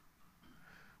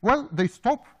 Well, they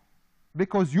stop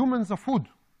because humans are food.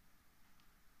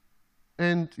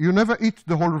 And you never eat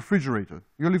the whole refrigerator.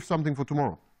 You leave something for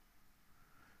tomorrow.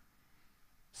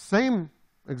 Same,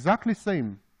 exactly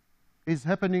same, is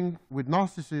happening with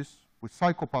narcissists, with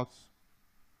psychopaths.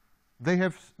 They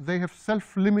have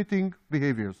self-limiting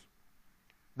behaviors.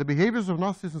 The behaviors of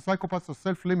narcissists and psychopaths are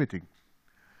self-limiting.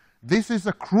 This is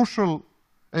a crucial,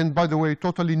 and by the way,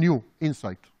 totally new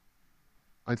insight.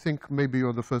 I think maybe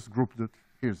you're the first group that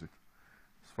hears it,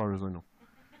 as far as I know.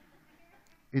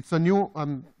 It's a new,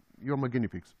 you're my guinea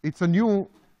pigs. It's a new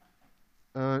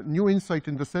insight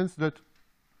in the sense that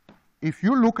if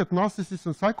you look at narcissists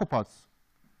and psychopaths,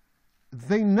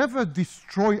 they never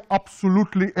destroy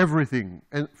absolutely everything.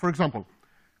 And for example,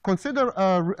 consider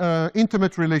an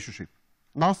intimate relationship,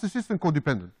 narcissist and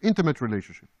codependent, intimate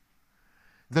relationship.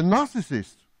 The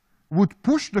narcissist would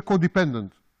push the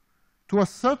codependent to a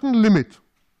certain limit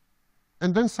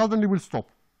and then suddenly will stop.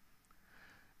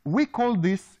 We call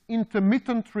this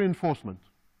intermittent reinforcement.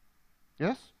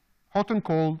 Yes? Hot and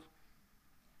cold,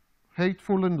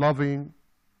 hateful and loving,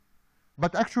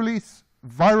 but actually it's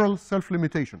viral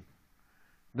self-limitation.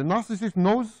 The narcissist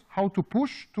knows how to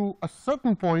push to a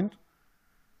certain point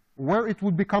where it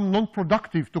would become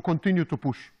non-productive to continue to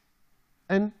push.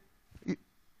 And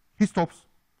he stops.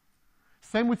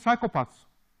 Same with psychopaths.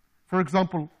 For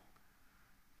example,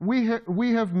 we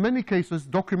have many cases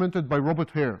documented by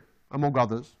Robert Hare, among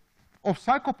others, of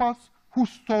psychopaths who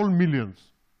stole millions.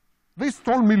 They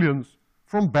stole millions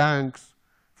from banks,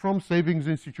 from savings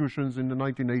institutions in the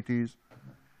 1980s.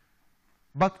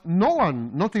 But no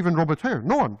one, not even Robert Hare,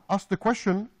 no one asked the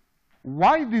question,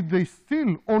 why did they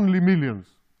steal only millions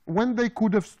when they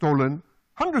could have stolen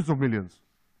hundreds of millions?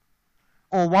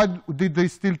 Or why did they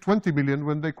steal 20 million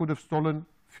when they could have stolen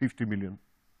 50 million?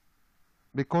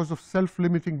 Because of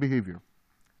self-limiting behavior.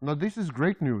 Now this is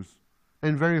great news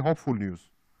and very hopeful news,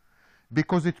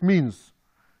 because it means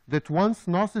that once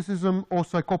narcissism or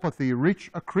psychopathy reach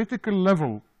a critical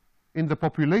level in the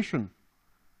population,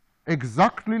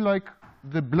 exactly like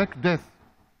the Black Death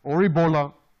or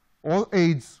Ebola or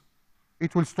AIDS,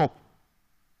 it will stop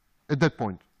at that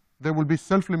point. There will be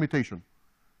self-limitation.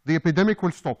 The epidemic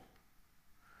will stop.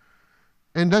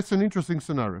 And that's an interesting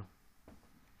scenario.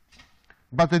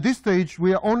 But at this stage,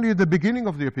 we are only at the beginning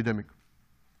of the epidemic,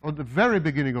 or the very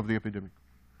beginning of the epidemic.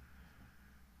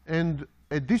 And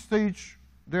at this stage,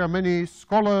 there are many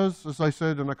scholars, as I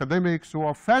said, and academics who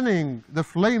are fanning the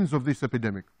flames of this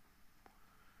epidemic.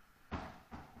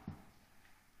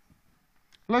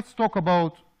 Let's talk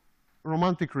about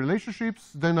romantic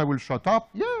relationships, then I will shut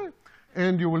up,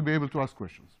 and you will be able to ask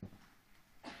questions.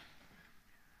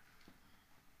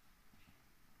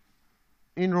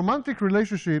 In romantic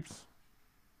relationships,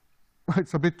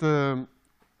 it's a bit,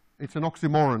 it's an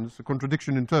oxymoron, it's a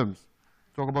contradiction in terms.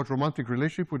 Talk about romantic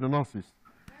relationship with a narcissist,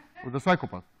 with a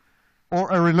psychopath, or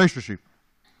a relationship.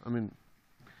 I mean,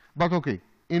 but okay,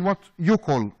 in what you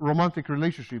call romantic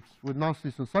relationships with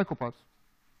narcissists and psychopaths,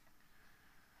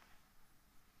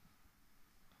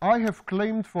 I have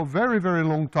claimed for a very, very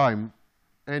long time,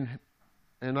 and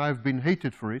I've been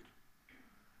hated for it,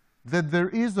 that there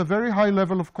is a very high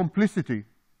level of complicity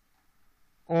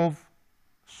of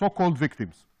so-called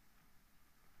victims.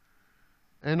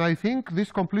 And I think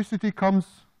this complicity comes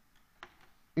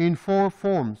in four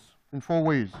forms, in four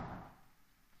ways.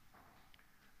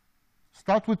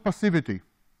 Start with passivity.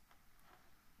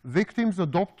 Victims,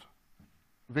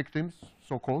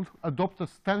 so-called, adopt a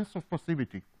stance of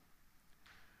passivity.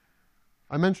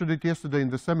 I mentioned it yesterday in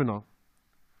the seminar.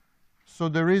 So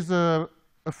there is a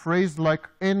phrase like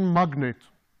en magnet.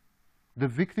 The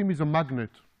victim is a magnet,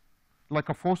 like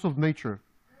a force of nature.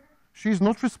 She is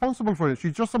not responsible for it.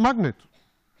 She's just a magnet.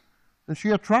 And she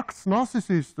attracts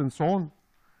narcissists and so on.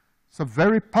 It's a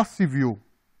very passive view.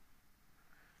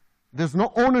 There's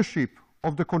no ownership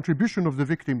of the contribution of the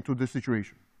victim to the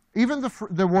situation. Even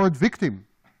the word victim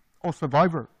or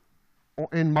survivor or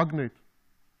en magnet,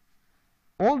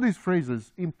 all these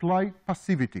phrases imply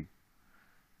passivity.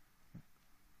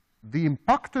 The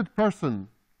impacted person,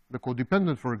 the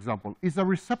codependent, for example, is a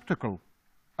receptacle,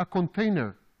 a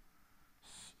container,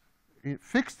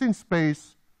 fixed in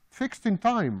space, fixed in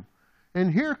time.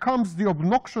 And here comes the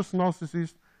obnoxious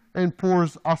narcissist and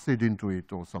pours acid into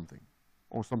it or something,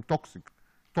 or some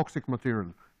toxic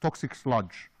material, toxic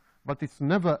sludge. But it's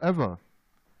never, ever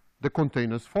the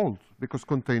containers fold, because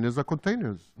containers are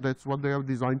containers. That's what they are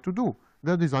designed to do.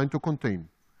 They're designed to contain.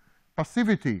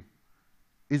 Passivity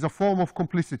is a form of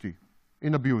complicity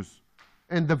in abuse.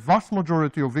 And the vast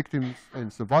majority of victims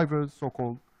and survivors,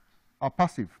 so-called, are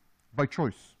passive by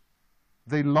choice.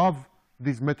 They love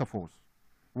these metaphors.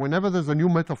 Whenever there's a new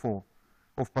metaphor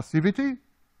of passivity,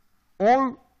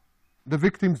 all the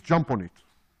victims jump on it.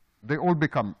 They all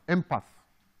become empath.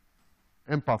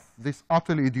 Empath, this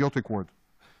utterly idiotic word.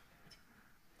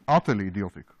 Utterly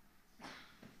idiotic.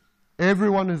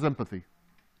 Everyone has empathy.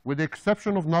 With the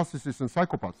exception of narcissists and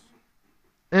psychopaths,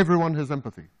 everyone has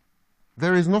empathy.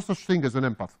 There is no such thing as an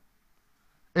empath.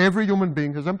 Every human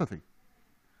being has empathy.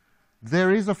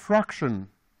 There is a fraction,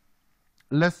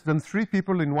 less than 3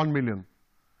 people in 1 million,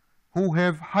 who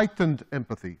have heightened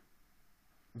empathy,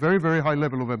 very, very high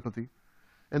level of empathy,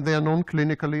 and they are known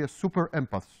clinically as super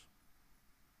empaths.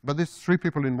 But this is 3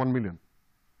 people in 1 million.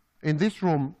 In this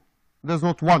room, there's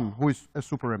not one who is a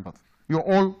super empath. You're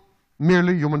all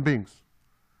merely human beings.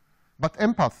 But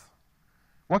empath,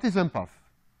 what is empath?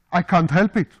 I can't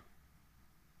help it.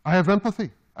 I have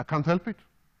empathy. I can't help it.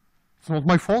 It's not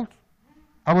my fault.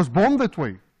 I was born that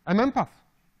way. I'm empath.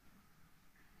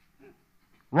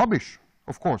 Rubbish,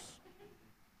 of course.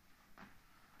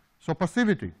 So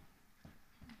passivity.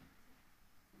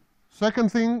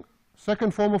 Second thing,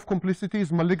 second form of complicity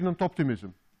is malignant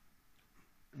optimism.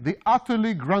 The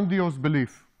utterly grandiose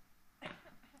belief,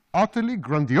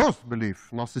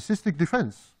 narcissistic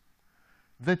defense,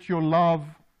 that your love,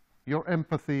 your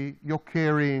empathy, your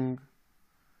caring,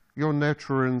 your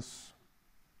nurturance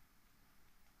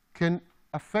can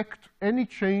affect any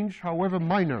change, however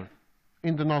minor,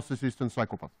 in the narcissist and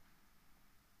psychopath.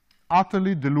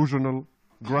 Utterly delusional,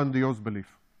 grandiose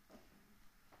belief.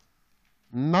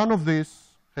 None of this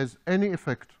has any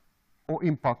effect or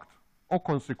impact or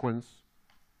consequence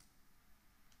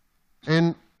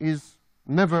and is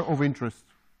never of interest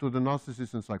to the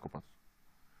narcissist and psychopath.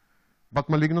 But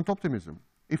malignant optimism,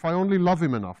 if I only love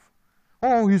him enough,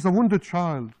 oh, he's a wounded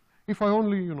child, if I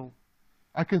only,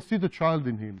 I can see the child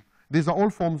in him. These are all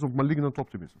forms of malignant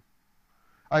optimism.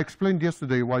 I explained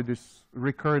yesterday why this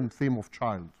recurrent theme of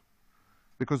child,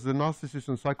 because the narcissist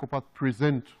and psychopath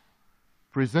present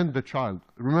the child.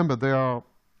 Remember, they are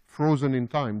frozen in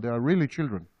time. They are really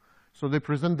children. So they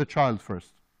present the child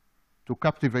first to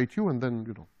captivate you, and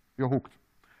then, you're hooked.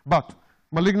 But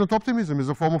malignant optimism is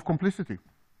a form of complicity.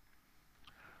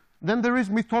 Then there is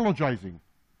mythologizing.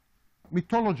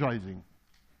 Mythologizing.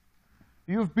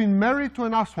 You've been married to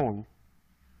an asshole.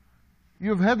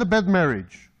 You've had a bad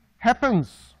marriage.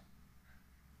 Happens.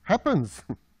 Happens.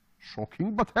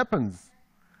 Shocking, but happens.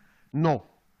 No.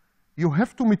 You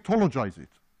have to mythologize it.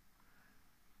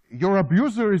 Your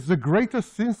abuser is the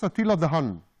greatest since Attila the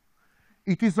Hun.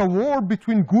 It is a war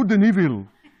between good and evil.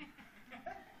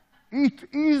 It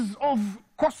is of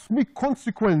cosmic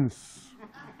consequence.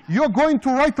 You're going to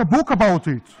write a book about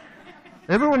it.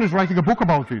 Everyone is writing a book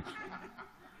about it.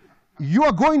 You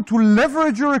are going to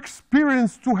leverage your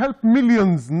experience to help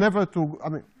millions, never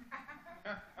to,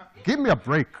 give me a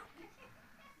break.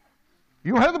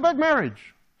 You had a bad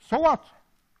marriage. So what?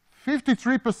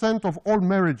 53% of all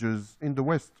marriages in the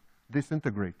West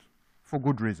disintegrate for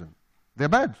good reason. They're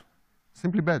bad,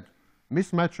 simply bad.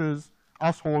 Mismatches,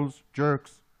 assholes,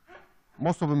 jerks,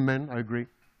 most of them men, I agree.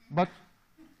 But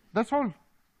that's all.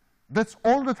 That's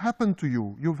all that happened to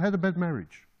you. You've had a bad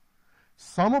marriage.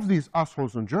 Some of these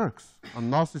assholes and jerks are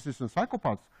narcissists and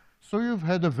psychopaths, so you've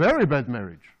had a very bad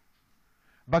marriage.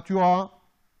 But you are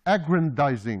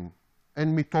aggrandizing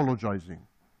and mythologizing.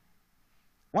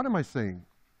 What am I saying?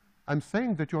 I'm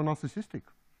saying that you're narcissistic.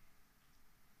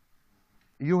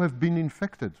 You have been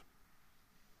infected.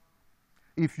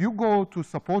 If you go to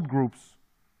support groups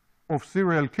of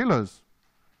serial killers,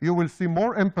 you will see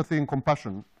more empathy and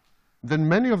compassion than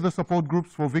many of the support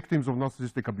groups for victims of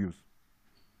narcissistic abuse.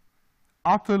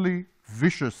 Utterly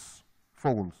vicious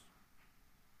forums.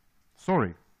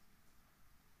 Sorry.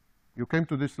 You came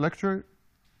to this lecture.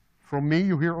 From me,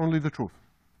 you hear only the truth.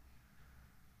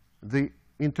 The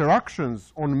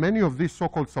interactions on many of these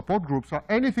so-called support groups are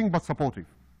anything but supportive.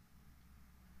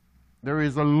 There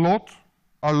is a lot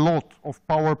of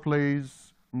power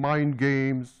plays, mind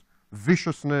games,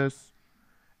 viciousness,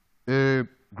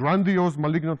 grandiose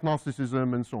malignant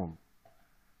narcissism, and so on.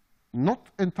 Not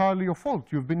entirely your fault.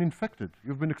 You've been infected.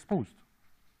 You've been exposed.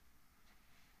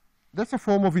 That's a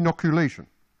form of inoculation.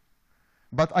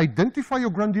 But identify your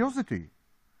grandiosity.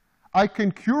 I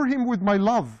can cure him with my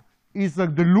love is a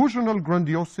delusional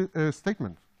grandiose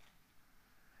statement.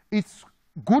 It's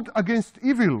good against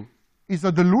evil is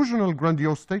a delusional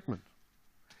grandiose statement.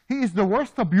 He is the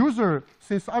worst abuser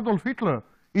since Adolf Hitler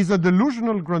is a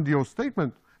delusional, grandiose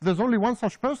statement. There's only one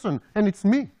such person, and it's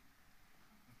me.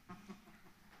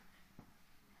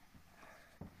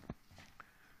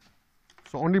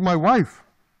 So only my wife,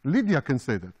 Lydia, can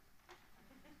say that.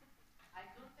 I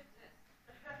don't exist.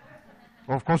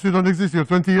 Of course you don't exist. You're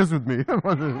 20 years with me.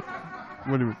 What do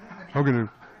you mean? How can you?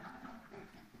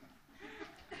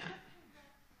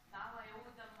 Now I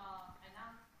owe them an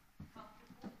answer how to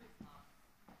cope with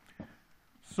us.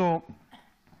 So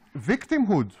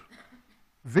victimhood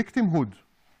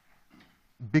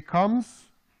becomes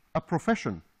a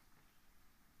profession.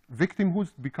 Victimhood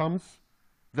becomes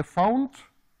the fount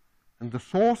and the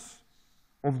source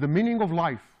of the meaning of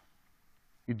life.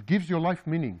 It gives your life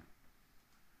meaning.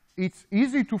 It's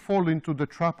easy to fall into the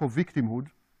trap of victimhood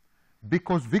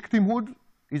because victimhood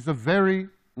is a very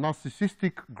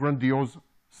narcissistic, grandiose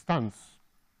stance,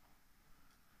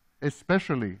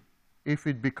 especially if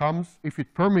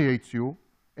it permeates you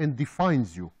and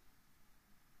defines you.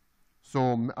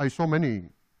 So I saw many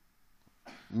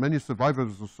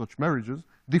survivors of such marriages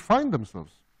define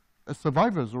themselves as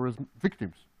survivors or as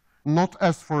victims, not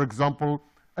as, for example,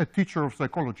 a teacher of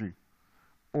psychology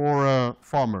or a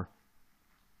farmer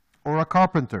or a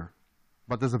carpenter,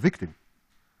 but as a victim.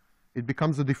 It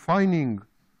becomes a defining,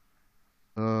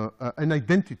 an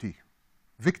identity.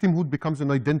 Victimhood becomes an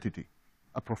identity,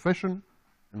 a profession,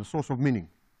 and a source of meaning.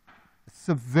 It's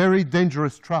a very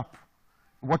dangerous trap.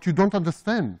 What you don't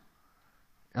understand,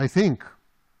 I think,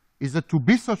 is that to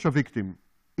be such a victim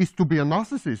is to be a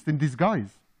narcissist in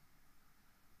disguise.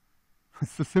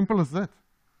 It's as simple as that.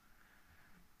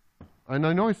 And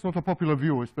I know it's not a popular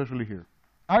view, especially here.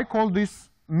 I call this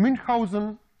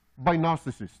Münchhausen by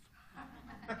narcissist.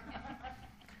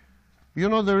 You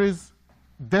know, there is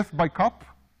death by cup.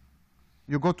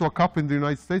 You go to a cop in the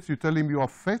United States, you tell him you are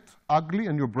fat, ugly,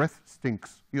 and your breath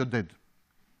stinks. You're dead.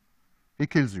 He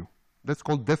kills you. That's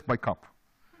called death by cup.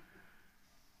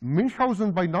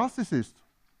 Münchhausen by narcissist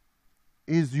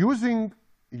is using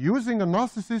a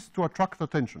narcissist to attract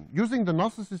attention, using the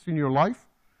narcissist in your life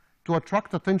to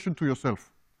attract attention to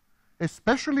yourself,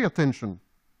 especially attention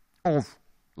of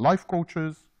life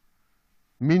coaches,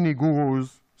 mini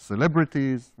gurus,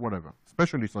 celebrities, whatever,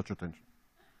 especially such attention.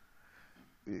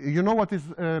 You know what is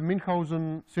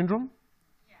Münchhausen syndrome?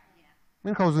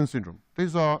 Yeah. Münchhausen syndrome.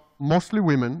 These are mostly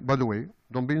women, by the way,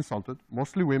 don't be insulted,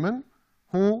 mostly women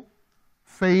who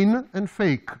feign and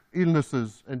fake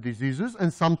illnesses and diseases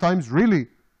and sometimes really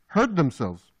hurt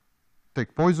themselves,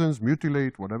 take poisons,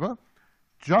 mutilate, whatever,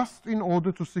 just in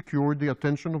order to secure the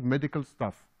attention of medical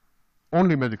staff.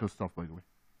 Only medical staff, by the way.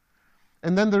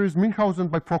 And then there is Münchhausen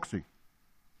by proxy.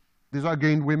 These are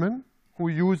again women who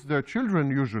use their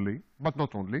children usually, but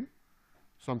not only,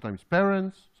 sometimes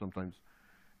parents, sometimes,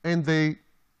 and they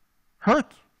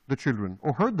hurt the children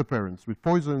or hurt the parents with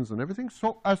poisons and everything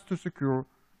so as to secure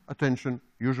attention,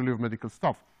 usually of medical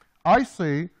staff. I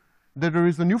say that there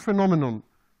is a new phenomenon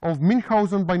of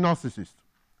Münchhausen by narcissist.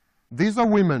 These are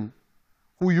women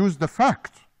who use the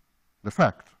fact,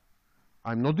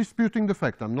 I'm not disputing the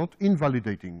fact, I'm not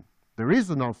invalidating, there is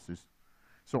a narcissist.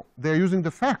 So they're using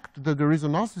the fact that there is a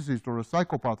narcissist or a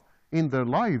psychopath in their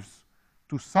lives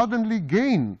to suddenly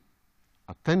gain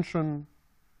attention,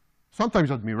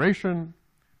 sometimes admiration,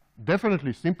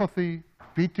 definitely sympathy,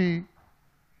 pity,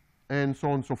 and so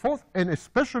on and so forth, and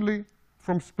especially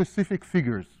from specific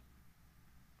figures,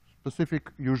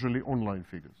 specific, usually online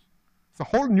figures. It's a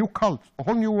whole new cult, a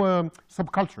whole new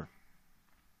subculture.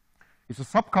 It's a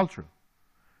subculture.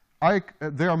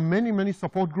 There are many, many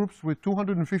support groups with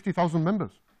 250,000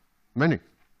 members, many.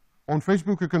 On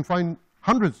Facebook, you can find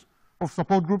hundreds of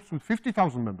support groups with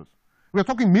 50,000 members. We are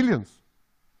talking millions,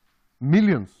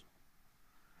 millions.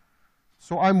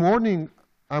 So I'm warning,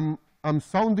 I'm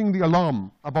sounding the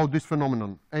alarm about this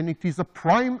phenomenon, and it is a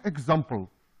prime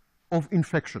example of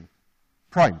infection,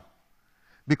 prime.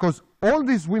 Because all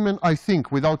these women, I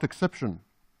think, without exception,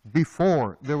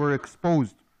 before they were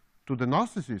exposed to the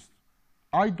narcissist,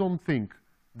 I don't think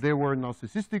they were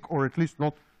narcissistic, or at least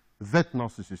not that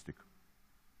narcissistic.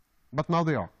 But now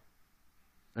they are.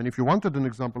 And if you wanted an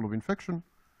example of infection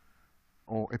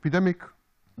or epidemic,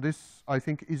 this, I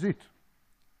think, is it.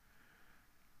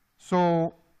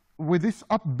 So with this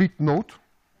upbeat note,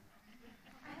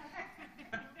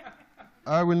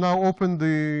 I will now open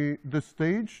the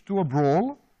stage to a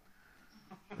brawl.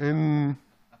 And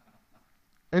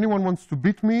anyone wants to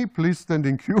beat me, please stand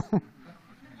in queue.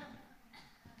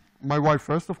 My wife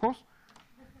first, of course.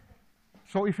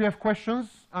 So if you have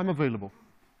questions, I'm available.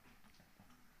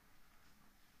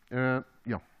 Yeah.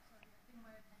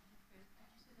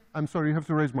 I'm sorry, you have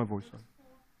to raise my voice. Four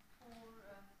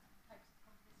types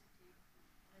of complicity.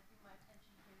 And I think my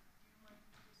attention here. Do you mind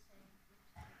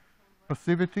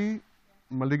passivity,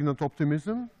 malignant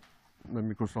optimism. Let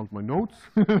me consult my notes.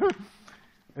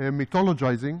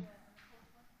 Mythologizing.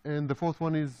 And the fourth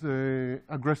one is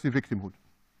aggressive victimhood.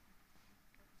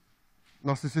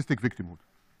 Narcissistic victimhood.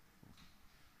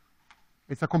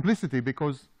 It's a complicity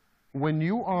because when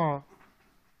you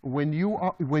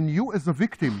as a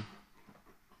victim,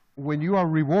 when you are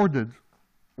rewarded,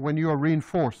 when you are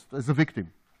reinforced as a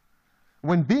victim,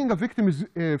 when being a victim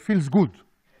feels good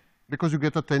because you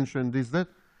get attention, this, that,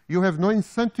 you have no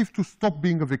incentive to stop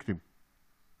being a victim.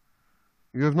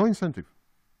 You have no incentive.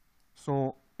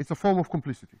 So it's a form of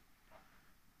complicity.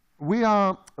 We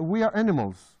are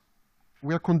animals.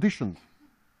 We are conditioned.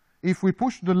 If we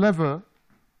push the lever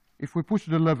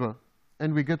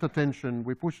and we get attention,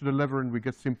 we push the lever and we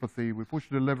get sympathy, we push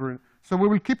the lever, so we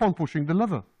will keep on pushing the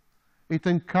lever. It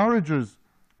encourages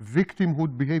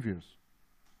victimhood behaviors.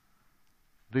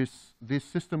 This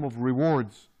system of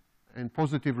rewards and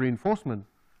positive reinforcement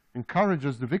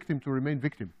encourages the victim to remain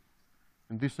victim.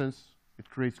 In this sense, it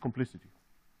creates complicity.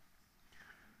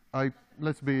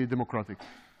 Let's be democratic.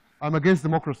 I'm against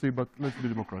democracy, but let's be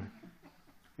democratic.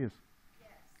 Yes.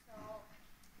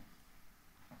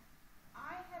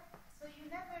 So you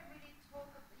never really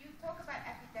you talk about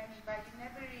epidemic, but you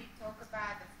never really talk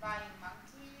about the flying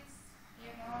monkeys,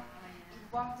 you know, in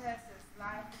one person's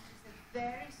life, which is a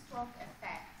very strong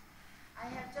effect. I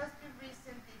have just been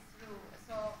recently through,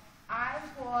 so I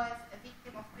was a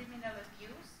victim of criminal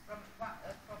abuse from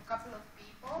a couple of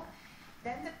people.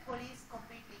 Then the police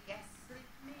completely gaslit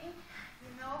me,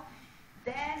 you know.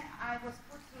 Then I was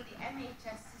put through the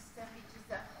NHS system, which is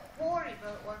a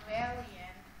horrible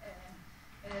Orwellian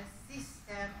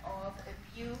system of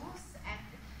abuse, and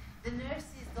the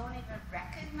nurses don't even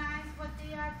recognize what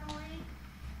they are doing,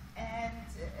 and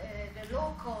the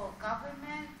local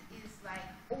government is like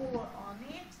all on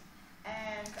it,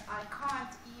 and I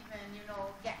can't even, you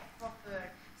know, get proper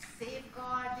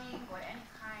safeguarding or any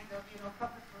kind of, you know,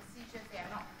 proper procedures. They are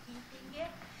not keeping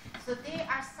it, so they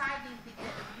are siding with the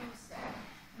abuser.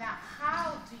 Now,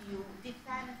 how do you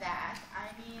defend that?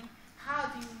 I mean, how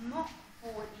do you not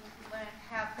fall into learned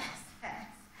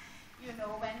helplessness? You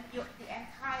know, when the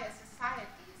entire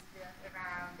society is built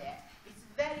around it, it's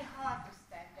very hard to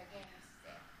stand against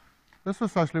it. That's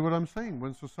precisely what I'm saying.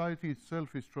 When society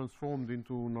itself is transformed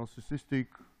into a narcissistic,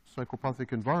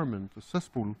 psychopathic environment, a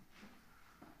cesspool,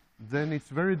 then it's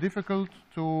very difficult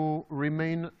to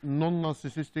remain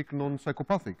non-narcissistic,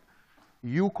 non-psychopathic.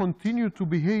 You continue to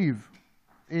behave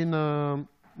in a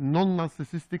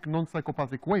non-narcissistic,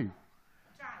 non-psychopathic way.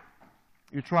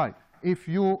 You try. If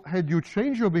you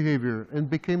changed your behavior and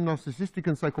became narcissistic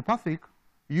and psychopathic,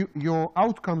 your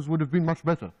outcomes would have been much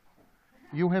better.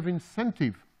 You have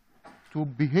incentive to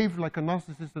behave like a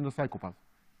narcissist and a psychopath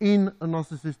in a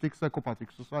narcissistic,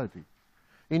 psychopathic society.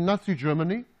 In Nazi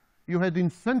Germany, you had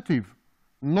incentive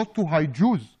not to hide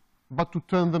Jews, but to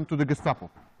turn them to the Gestapo.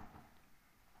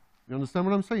 You understand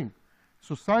what I'm saying?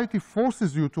 Society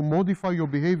forces you to modify your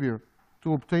behavior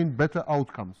to obtain better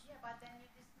outcomes. Yeah, but then you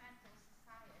dismantle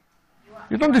society.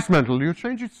 You don't dismantle, you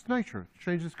change its nature,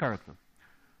 change its character.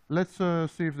 Let's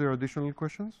see if there are additional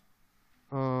questions.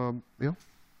 Yeah?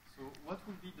 So what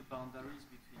will be the boundaries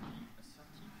between being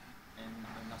assertive and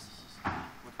narcissistic?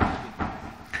 What will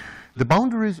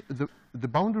be The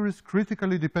boundaries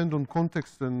critically depend on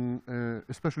context and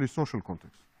especially social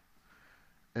context.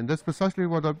 And that's precisely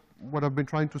what I've been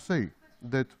trying to say,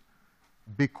 that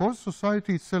because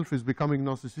society itself is becoming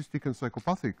narcissistic and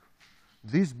psychopathic,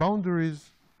 these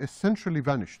boundaries essentially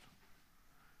vanished.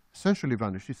 Essentially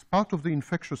vanished. It's part of the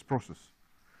infectious process.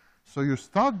 So you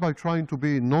start by trying to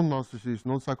be non-narcissist,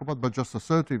 non-psychopath, but just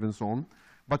assertive and so on.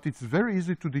 But it's very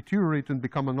easy to deteriorate and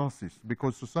become a narcissist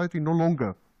because society no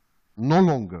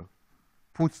longer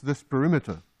puts this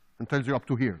perimeter and tells you up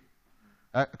to here.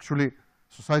 Actually,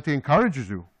 society encourages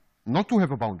you not to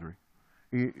have a boundary.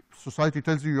 Society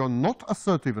tells you you're not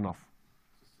assertive enough.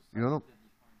 You know?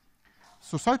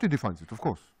 Society defines it, of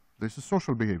course. This is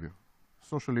social behavior,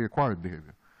 socially acquired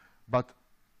behavior. But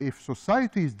if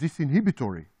society is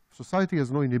disinhibitory, society has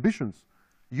no inhibitions,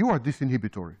 you are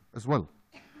disinhibitory as well.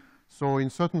 So in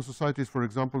certain societies, for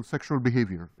example, sexual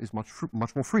behavior is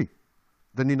much more free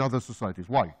than in other societies.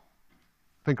 Why?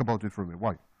 Think about it for a minute.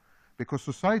 Why? Because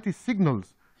society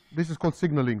signals, this is called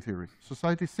signaling theory.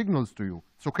 Society signals to you,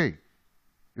 it's okay.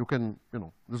 You can,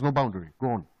 there's no boundary,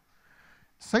 go on.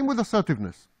 Same with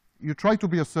assertiveness. You try to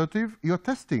be assertive, you're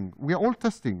testing. We are all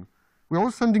testing. We're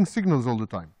all sending signals all the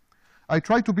time. I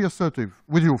try to be assertive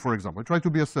with you, for example. I try to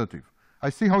be assertive. I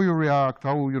see how you react,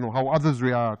 how others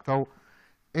react,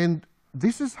 and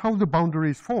this is how the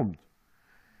boundary is formed.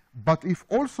 But if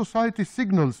all society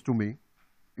signals to me,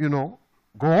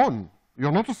 Go on.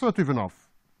 You're not assertive enough.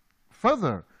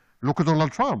 Further, look at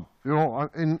Donald Trump. You know,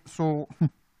 and so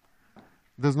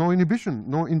there's no inhibition,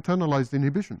 no internalized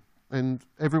inhibition, and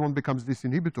everyone becomes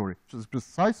disinhibitory, which is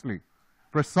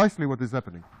precisely what is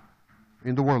happening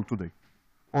in the world today,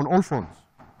 on all fronts,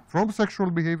 from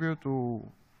sexual behavior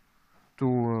to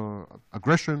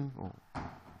aggression.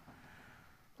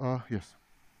 Yes.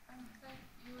 So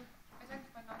you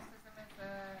identify narcissism as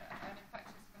an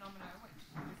infectious phenomenon, which is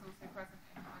also present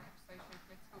in kind of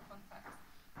socio-political context.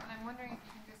 And I'm wondering if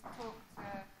you can just talk to,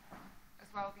 as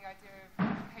well, the idea of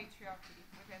patriarchy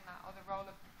within that, or the role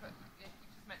of, you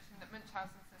just mentioned that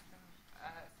Munchausen system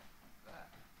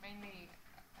mainly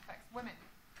affects women.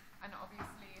 And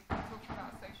obviously, if we're talking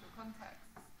about social contexts,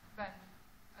 then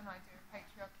an idea of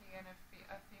patriarchy and a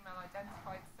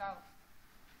female-identified self,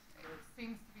 it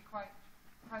seems to be quite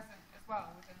present as well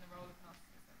within the role of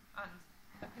narcissism and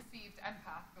a perceived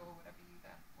empath, or whatever you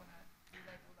then want to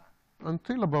label that.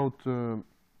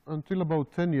 Until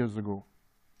about 10 years ago,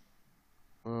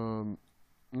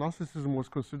 narcissism was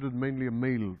considered mainly a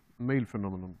male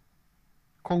phenomenon,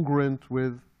 congruent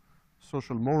with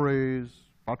social mores,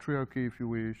 patriarchy, if you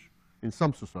wish, in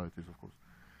some societies, of course,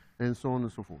 and so on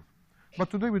and so forth. But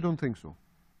today we don't think so.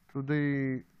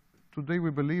 Today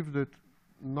we believe that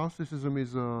narcissism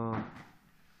is a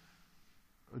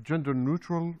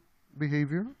gender-neutral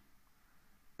behavior,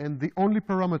 and the only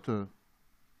parameter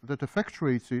that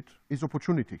effectuates it is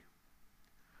opportunity.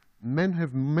 Men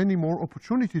have many more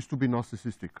opportunities to be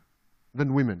narcissistic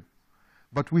than women.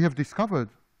 But we have discovered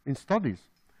in studies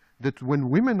that when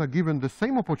women are given the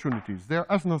same opportunities, they are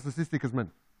as narcissistic as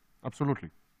men, absolutely.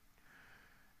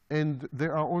 And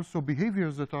there are also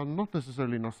behaviors that are not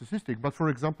necessarily narcissistic, but for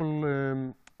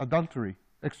example, adultery,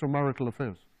 extramarital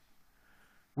affairs.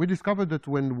 We discovered that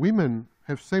when women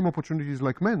have same opportunities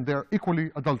like men, they are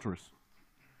equally adulterous.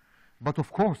 But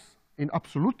of course, in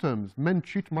absolute terms, men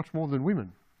cheat much more than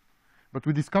women. But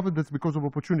we discovered that's because of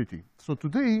opportunity. So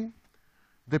today,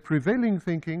 the prevailing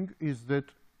thinking is that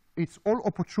it's all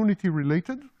opportunity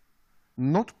related,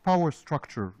 not power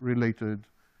structure related,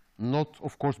 not,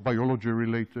 of course, biology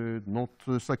related, not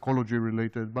psychology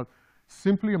related, but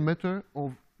simply a matter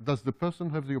of does the person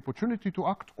have the opportunity to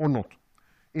act or not?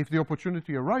 If the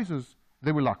opportunity arises,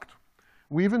 they will act.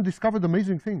 We even discovered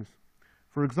amazing things.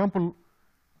 For example,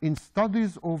 in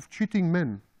studies of cheating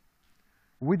men,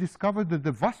 we discovered that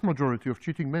the vast majority of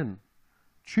cheating men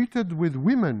cheated with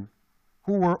women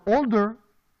who were older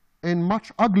and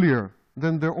much uglier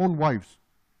than their own wives.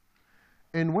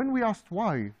 And when we asked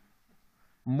why,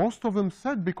 most of them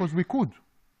said because we could.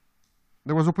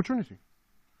 There was opportunity.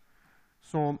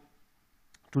 So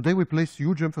today we place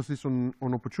huge emphasis on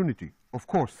opportunity. Of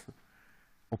course,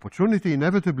 opportunity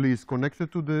inevitably is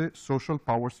connected to the social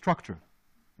power structure.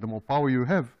 The more power you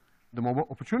have, the more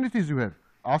opportunities you have.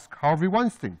 Ask Harvey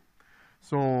Weinstein.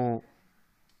 So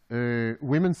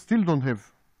women still don't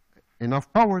have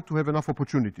enough power to have enough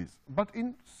opportunities. But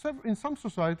in some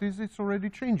societies, it's already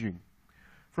changing.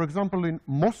 For example, in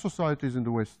most societies in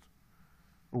the West,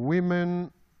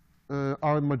 women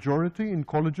are a majority in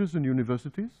colleges and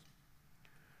universities.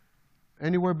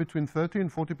 Anywhere between 30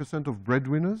 and 40% of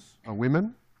breadwinners are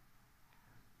women,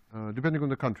 depending on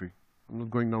the country. I'm not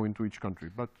going now into each country.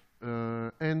 But,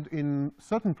 and in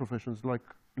certain professions, like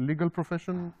legal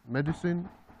profession, medicine,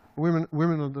 women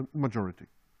are the majority.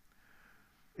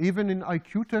 Even in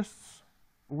IQ tests,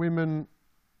 women,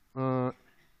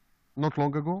 not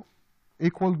long ago,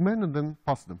 equaled men and then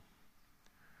passed them.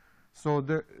 So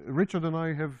Richard and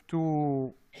I have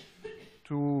two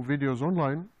videos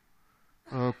online,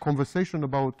 conversation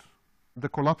about the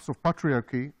collapse of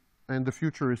patriarchy and the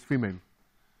future is female.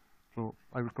 So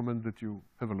I recommend that you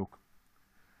have a look.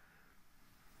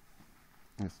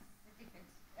 Yes. The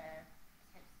difference, between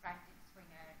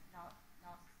narcissist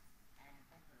and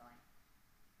borderline.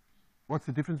 What's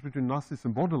the difference between narcissist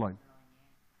and borderline?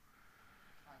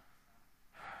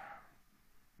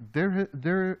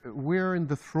 We're in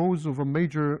the throes of a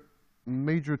major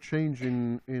change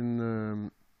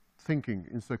in thinking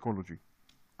in psychology.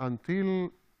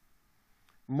 Until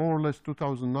more or less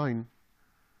 2009,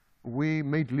 we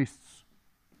made lists.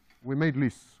 We made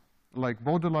lists. Like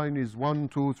borderline is 1,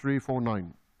 2, 3, 4,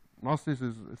 9. Narcissist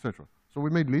is etc. So we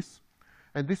made lists,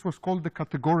 and this was called the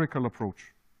categorical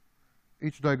approach.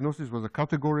 Each diagnosis was a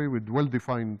category with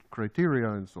well-defined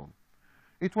criteria and so on.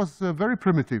 It was very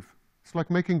primitive. It's like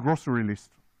making grocery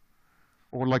list,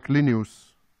 or like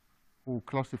Linnaeus, who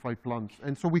classify plants.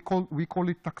 And so we call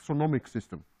it taxonomic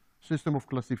system of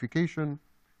classification,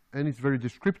 and it's very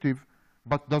descriptive,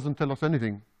 but doesn't tell us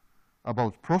anything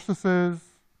about processes,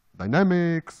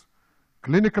 dynamics,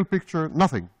 clinical picture,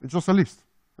 nothing. It's just a list,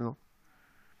 you know.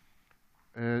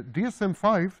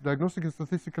 DSM-5, Diagnostic and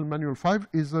Statistical Manual 5,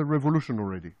 is a revolution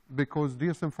already, because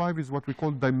DSM-5 is what we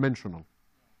call dimensional.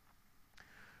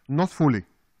 Not fully.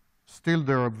 Still,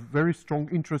 there are very strong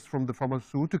interests from the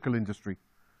pharmaceutical industry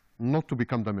not to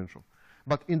become dimensional.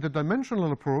 But in the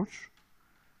dimensional approach,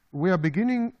 we are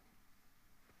beginning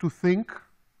to think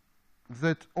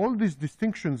that all these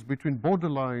distinctions between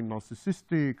borderline,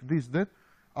 narcissistic, this, that,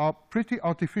 are pretty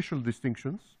artificial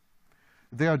distinctions.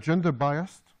 They are gender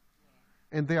biased,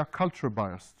 and they are culture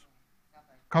biased,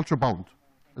 culture bound,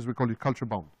 as we call it, culture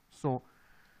bound. So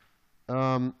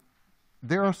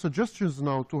there are suggestions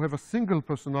now to have a single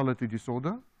personality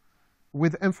disorder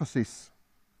with emphasis,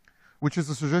 which is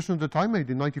a suggestion that I made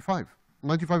in 95.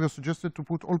 95 I suggested to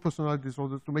put all personality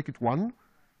disorders, to make it one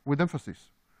with emphasis.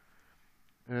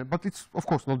 But it's, of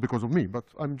course, not because of me, but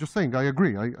I'm just saying I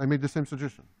agree. I made the same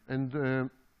suggestion. And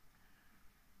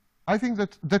I think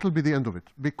that that will be the end of it,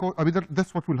 because I mean,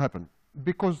 that's what will happen.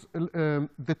 Because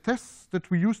the tests that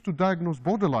we use to diagnose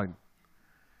borderline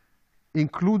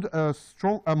include a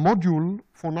module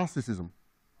for narcissism.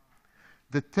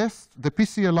 The test, the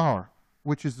PCLR,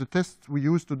 which is the test we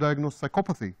use to diagnose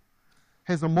psychopathy,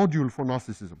 has a module for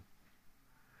narcissism,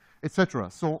 etc.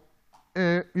 So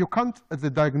you can't, the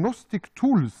diagnostic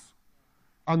tools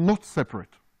are not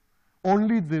separate.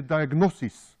 Only the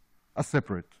diagnoses are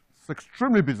separate. It's an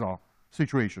extremely bizarre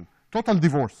situation. Total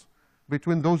divorce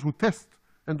between those who test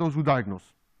and those who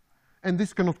diagnose. And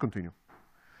this cannot continue.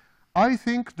 I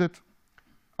think that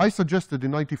I suggested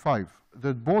in 95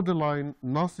 that borderline,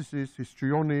 narcissists,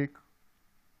 histrionic,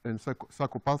 and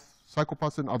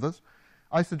psychopaths and others,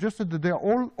 I suggested that they are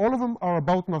all of them are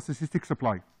about narcissistic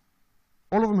supply.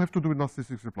 All of them have to do with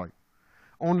narcissistic supply.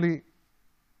 Only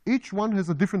each one has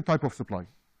a different type of supply.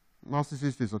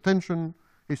 Narcissist is attention,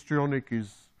 histrionic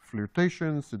is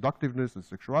flirtation, seductiveness, and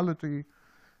sexuality.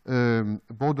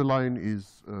 Borderline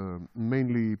is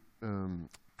mainly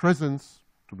presence,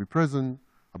 to be present,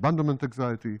 abandonment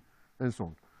anxiety, and so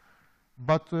on.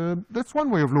 But that's one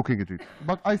way of looking at it.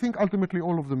 But I think ultimately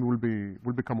all of them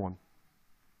will become one.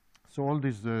 So all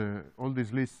these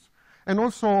lists, and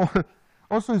also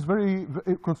is very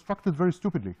constructed very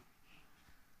stupidly.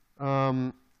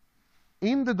 In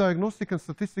the Diagnostic and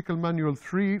Statistical Manual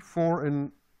 3, 4,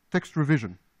 and text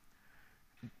revision,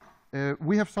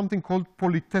 we have something called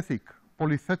polythetic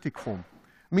form.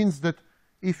 Means that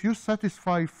if you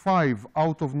satisfy 5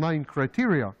 out of 9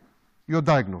 criteria, you're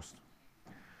diagnosed.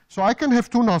 So I can have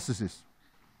two narcissists.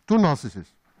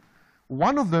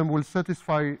 One of them will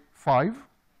satisfy 5,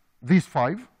 these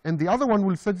 5, and the other one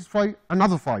will satisfy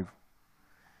another 5.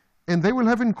 And they will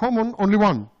have in common only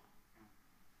one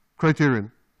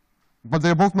criterion, but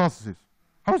they're both narcissists.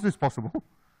 How is this possible?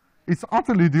 It's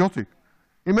utterly idiotic.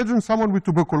 Imagine someone with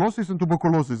tuberculosis, and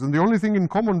the only thing in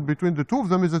common between the two of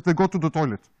them is that they go to the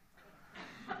toilet.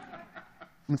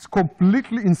 It's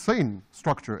completely insane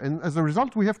structure, and as a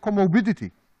result, we have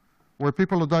comorbidity, where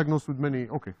people are diagnosed with many.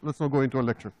 Okay, let's not go into a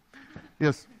lecture.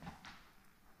 Yes.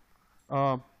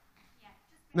 Gentlemen.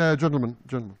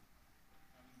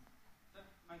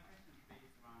 My question is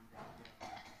based around the idea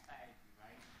of society,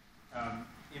 right?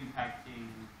 Impacting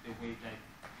the way that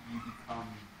you become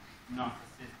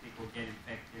narcissistic or get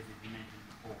infected, as you mentioned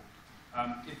before.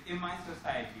 If in my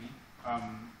society,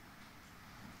 I'm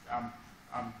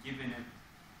given a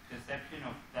perception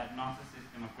of that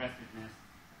narcissism, aggressiveness,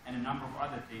 and a number of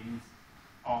other things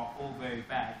are all very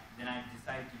bad, then I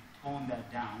decide to tone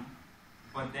that down.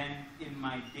 But then in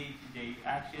my day-to-day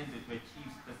actions, or to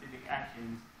achieve specific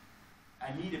actions,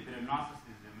 I need a bit of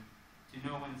narcissism to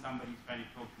know when somebody's trying to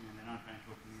talk to me and they're not trying to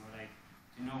talk to me, or like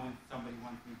to know when somebody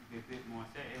wants me to be a bit more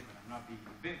assertive and I'm not being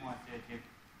a bit more assertive.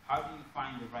 How do you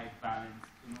find the right balance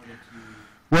in order to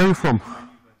Where are you from?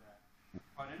 maneuver that?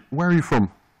 Pardon? Where are you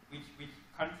from? Which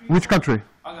country? Which country? Okay,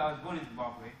 I was born in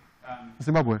Zimbabwe.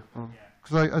 Zimbabwe.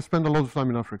 Because I spend a lot of time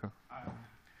in Africa.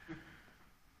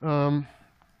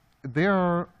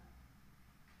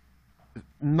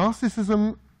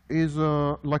 Narcissism is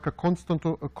like a constant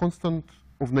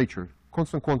of nature,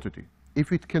 constant quantity.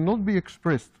 If it cannot be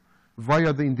expressed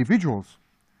via the individuals,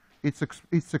 it's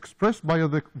expressed via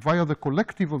the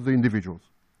collective of the individuals.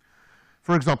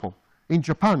 For example, in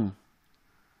Japan,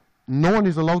 no one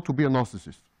is allowed to be a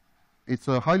narcissist. It's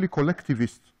a highly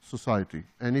collectivist society,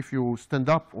 and if you stand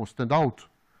up or stand out,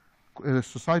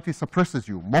 society suppresses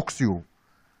you, mocks you,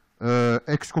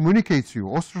 excommunicates you,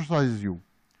 ostracizes you.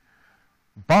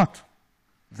 But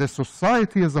the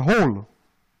society as a whole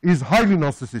is highly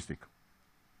narcissistic.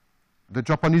 The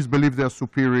Japanese believe they are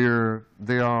superior,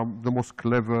 they are the most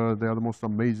clever, they are the most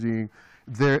amazing,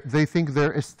 They think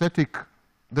their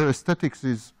aesthetics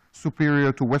is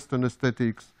superior to Western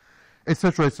aesthetics,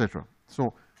 etc., etc.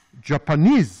 So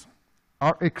Japanese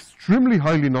are extremely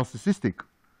highly narcissistic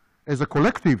as a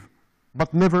collective,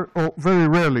 but never or very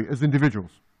rarely as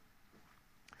individuals.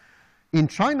 In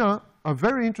China, a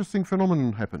very interesting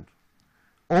phenomenon happened.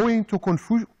 Owing to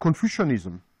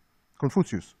Confucianism,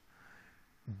 Confucius,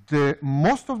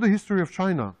 most of the history of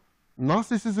China,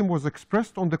 narcissism was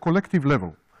expressed on the collective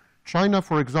level. China,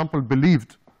 for example,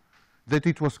 believed that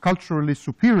it was culturally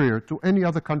superior to any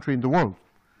other country in the world.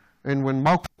 And when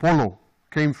Marco Polo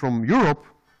came from Europe,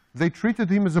 they treated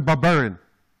him as a barbarian.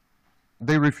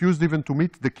 They refused even to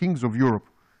meet the kings of Europe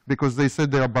because they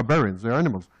said they are barbarians, they are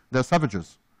animals, they are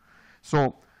savages.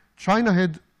 So China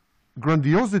had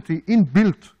grandiosity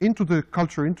inbuilt into the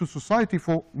culture, into society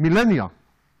for millennia,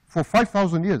 for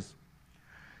 5,000 years.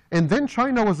 And then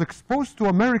China was exposed to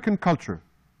American culture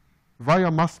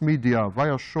via mass media,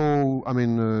 via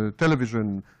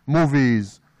television,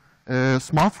 movies,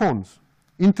 smartphones,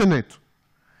 internet.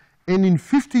 And in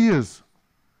 50 years,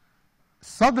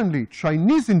 suddenly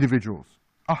Chinese individuals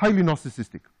are highly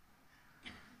narcissistic.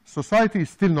 Society is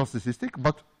still narcissistic,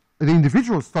 but the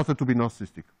individuals started to be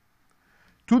narcissistic,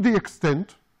 to the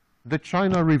extent that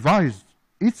China revised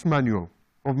its manual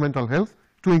of mental health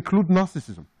to include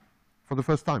narcissism for the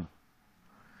first time.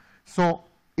 So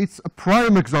it's a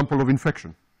prime example of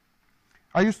infection.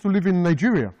 I used to live in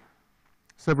Nigeria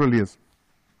several years.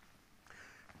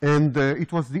 And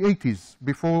it was the 80s,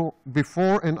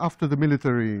 before and after the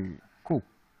military coup.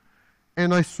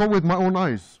 And I saw with my own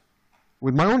eyes,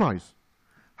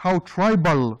 how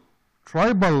tribal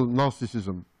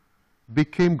narcissism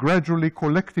became gradually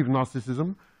collective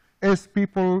narcissism as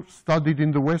people studied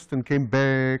in the West and came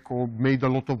back or made a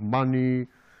lot of money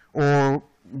or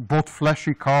bought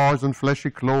flashy cars and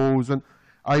flashy clothes. And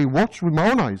I watched with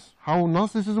my own eyes how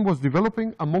narcissism was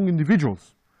developing among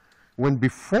individuals, when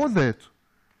before that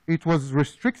it was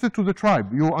restricted to the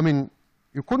tribe. You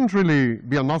couldn't really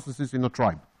be a narcissist in a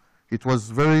tribe. It was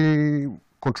very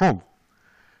controlled.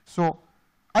 So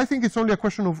I think it's only a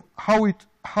question of how it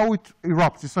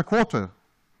erupts. It's like water,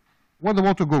 where the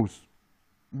water goes.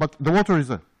 But the water is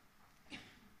there.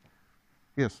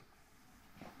 Yes?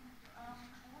 I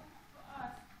wanted to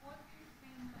ask, what do you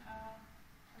think, how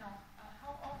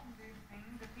often do you think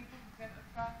the people who get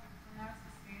attracted to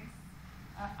narcissists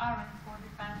aren't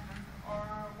codependent, or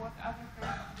what other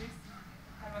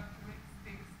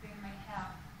characteristics they may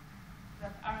have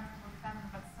that aren't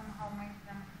codependent but somehow make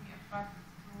them be attracted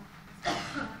to this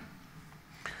person?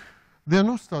 There are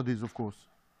no studies, of course.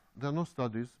 There are no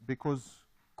studies because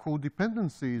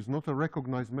codependency is not a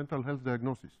recognized mental health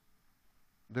diagnosis.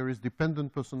 There is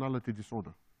dependent personality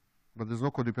disorder, but there's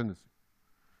no codependency.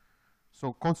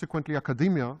 So consequently,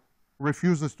 academia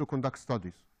refuses to conduct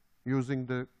studies using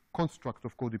the construct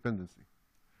of codependency.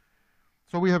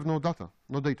 So we have no data.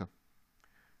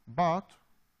 But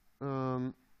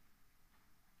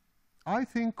I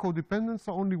think codependents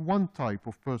are only one type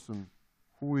of person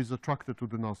who is attracted to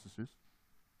the narcissist,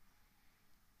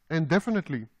 and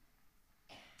definitely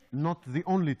not the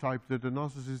only type that the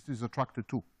narcissist is attracted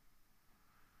to.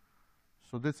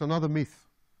 So that's another myth,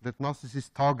 that narcissists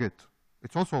target.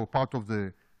 It's also part of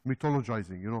the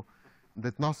mythologizing,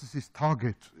 that narcissists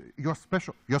target. You're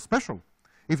special. You're special.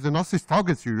 If the narcissist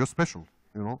targets you, you're special,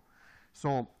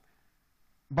 So,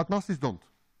 but narcissists don't.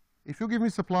 If you give me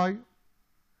supply,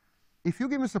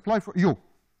 for you,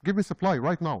 give me supply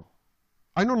right now.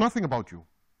 I know nothing about you,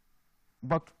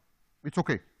 but it's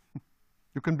okay.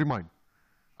 You can be mine.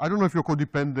 I don't know if you're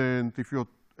codependent,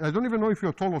 I don't even know if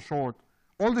you're tall or short.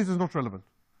 All this is not relevant.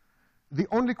 The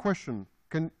only question,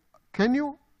 can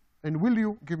you and will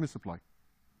you give me supply?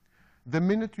 The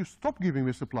minute you stop giving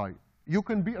me supply, you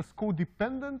can be as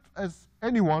codependent as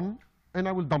anyone, and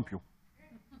I will dump you.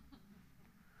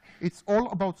 It's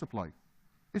all about supply.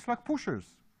 It's like pushers.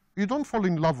 You don't fall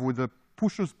in love with a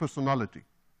pusher's personality.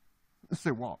 You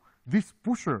say, wow, this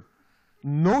pusher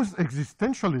knows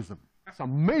existentialism. It's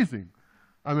amazing.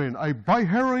 I buy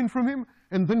heroin from him,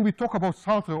 and then we talk about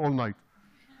Sartre all night.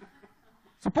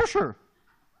 It's a pusher.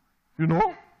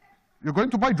 You're going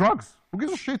to buy drugs. Who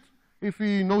gives a shit if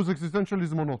he knows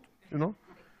existentialism or not?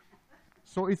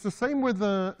 So it's the same with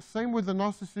the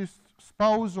narcissist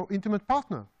spouse or intimate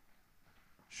partner.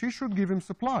 She should give him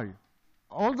supply.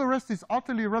 All the rest is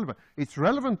utterly irrelevant. It's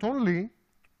relevant only,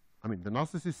 the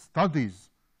narcissist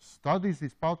studies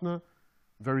his partner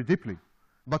very deeply,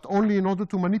 but only in order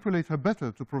to manipulate her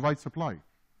better, to provide supply.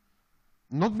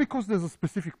 Not because there's a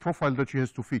specific profile that she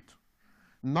has to fit.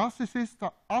 Narcissists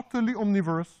are utterly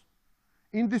omnivorous,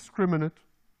 indiscriminate,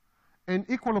 and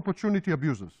equal opportunity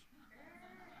abusers.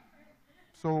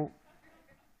 So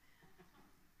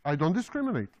I don't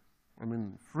discriminate. I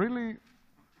mean, freely,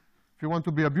 if you want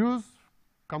to be abused,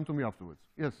 come to me afterwards.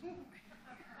 Yes?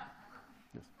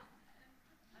 Yes.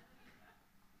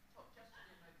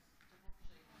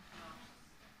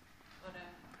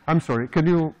 I'm sorry, can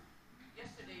you?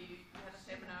 Yesterday you had a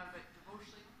seminar about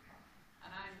divorcing,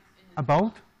 and I'm in the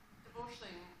About?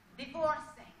 divorcing.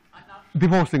 Divorcing. I'm not.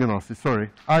 Divorcing a narcissist, sorry.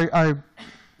 I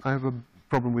have a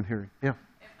problem with hearing. Yeah. I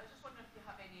just wonder if you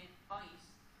have any advice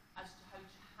as to how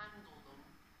to handle them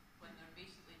when they're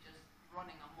basically just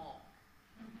running amok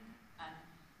and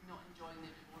not enjoying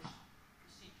the divorce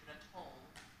procedure at all.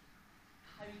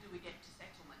 How do we get to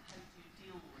settlement? How do you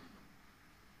deal with them?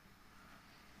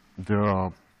 There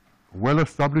are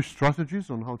well-established strategies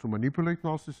on how to manipulate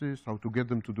narcissists, how to get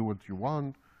them to do what you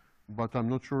want, but I'm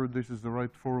not sure this is the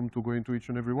right forum to go into each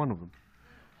and every one of them.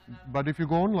 But if you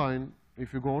go online,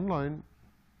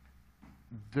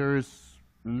 there is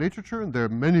literature, and there are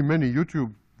many, many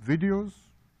YouTube videos,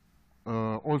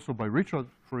 also by Richard,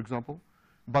 for example,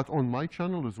 but on my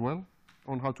channel as well,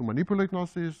 on how to manipulate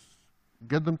narcissists,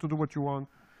 get them to do what you want.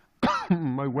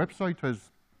 My website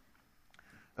has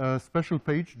a special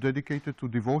page dedicated to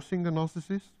divorcing a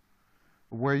narcissist,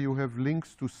 where you have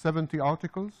links to 70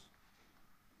 articles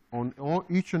on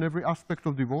each and every aspect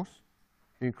of divorce,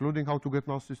 including how to get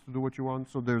narcissists to do what you want.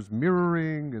 So there's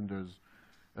mirroring, and there's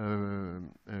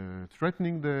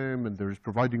threatening them, and there is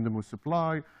providing them with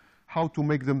supply, how to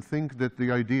make them think that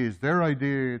the idea is their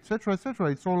idea, etc., etc.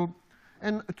 It's all,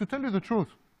 and to tell you the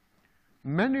truth,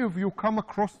 many of you come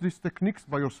across these techniques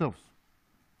by yourselves.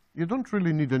 You don't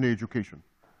really need any education.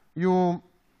 You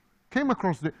came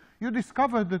across you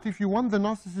discovered that if you want the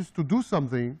narcissist to do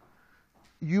something,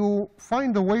 you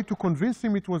find a way to convince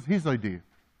him it was his idea.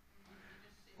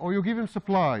 Or you give him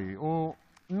supply. Or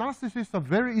narcissists are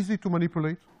very easy to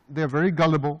manipulate. They're very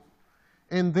gullible.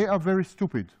 And they are very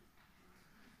stupid.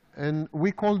 And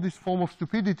we call this form of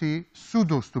stupidity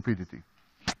pseudo-stupidity.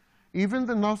 Even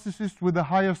the narcissist with the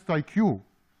highest IQ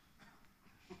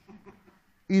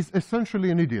is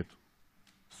essentially an idiot.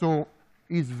 So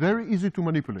it's very easy to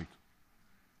manipulate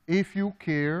if you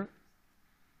care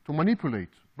to manipulate.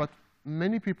 But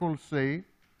many people say,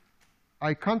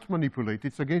 I can't manipulate.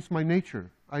 It's against my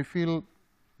nature. I feel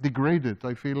degraded.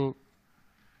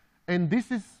 And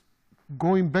this is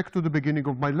going back to the beginning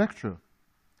of my lecture.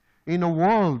 In a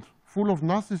world full of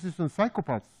narcissists and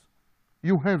psychopaths,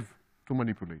 you have to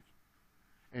manipulate.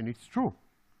 And it's true.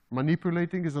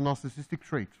 Manipulating is a narcissistic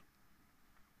trait.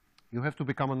 You have to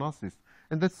become a narcissist.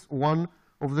 And that's one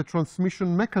of the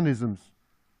transmission mechanisms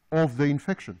of the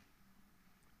infection,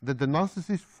 that the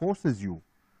narcissist forces you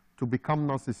to become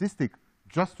narcissistic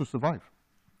just to survive.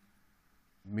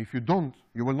 If you don't,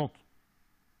 you will not.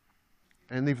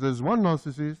 And if there's one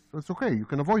narcissist, that's okay, you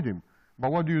can avoid him.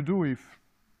 But what do you do if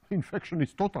infection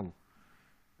is total?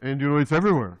 And you know, it's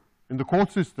everywhere, in the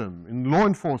court system, in law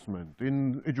enforcement,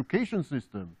 in education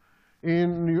system,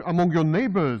 among your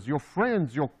neighbors, your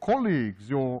friends, your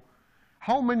colleagues,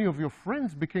 how many of your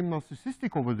friends became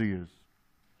narcissistic over the years?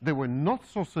 They were not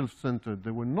so self-centered, they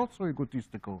were not so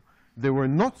egotistical, they were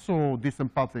not so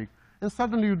disempathic, and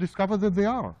suddenly you discover that they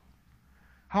are.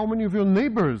 How many of your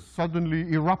neighbors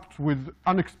suddenly erupt with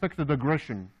unexpected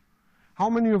aggression? How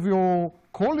many of your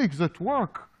colleagues at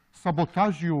work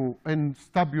sabotage you and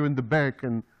stab you in the back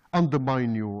and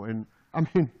undermine you? And I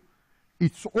mean,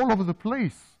 it's all over the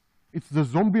place. It's the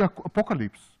zombie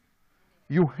apocalypse.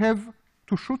 You have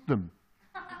to shoot them.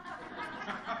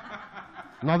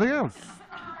 Nothing else.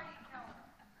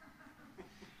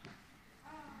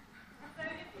 So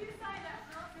if you say that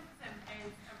narcissism is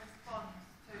a response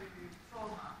to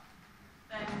trauma,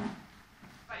 then,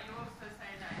 but you also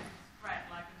say that it's spread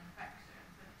like an infection.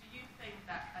 So do you think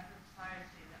that as a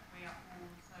society that we are all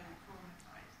so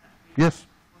traumatized that we Yes.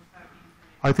 will so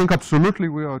easily? I think absolutely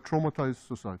we are a traumatized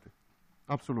society.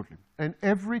 Absolutely. And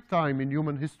every time in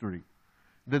human history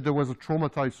that there was a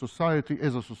traumatized society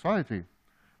as a society,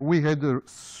 we had a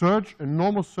surge,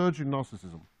 enormous surge in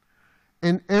narcissism.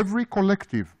 And every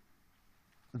collective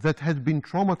that had been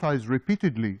traumatized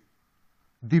repeatedly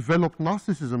developed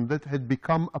narcissism that had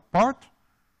become a part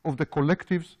of the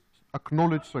collective's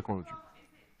acknowledged psychology. Well,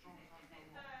 is it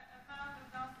the amount of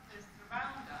narcissists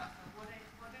around us, or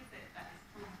what is it that is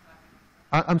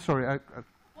traumatizing us? I'm sorry.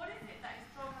 What is it that is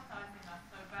traumatizing us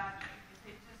so badly? Is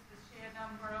it just the sheer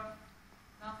number of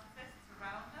narcissists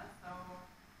around us, or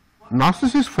what?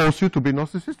 Narcissists force you to be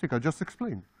narcissistic. I just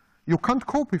explained. You can't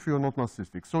cope if you're not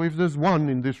narcissistic. So if there's one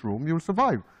in this room, you'll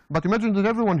survive. But imagine that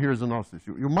everyone here is a narcissist.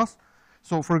 You must.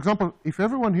 So, for example, if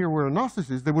everyone here were a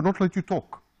narcissist, they would not let you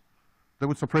talk. They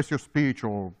would suppress your speech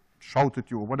or shout at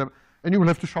you or whatever. And you will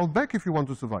have to shout back if you want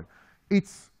to survive.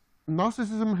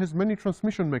 Narcissism has many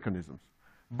transmission mechanisms.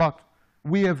 But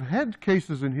we have had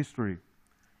cases in history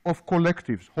of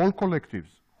collectives, whole collectives,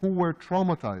 who were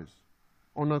traumatized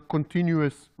on a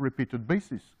continuous, repeated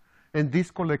basis. And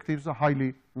these collectives are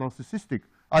highly narcissistic.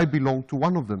 I belong to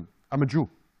one of them. I'm a Jew.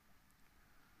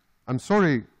 I'm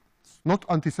sorry, it's not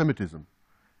anti-Semitism.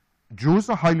 Jews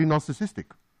are highly narcissistic.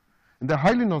 And they're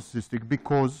highly narcissistic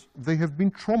because they have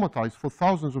been traumatized for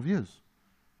thousands of years,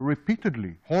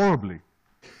 repeatedly, horribly,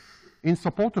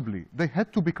 insupportably. They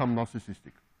had to become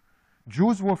narcissistic.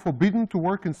 Jews were forbidden to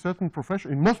work in certain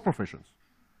professions, in most professions,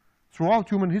 throughout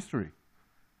human history.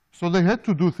 So they had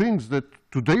to do things that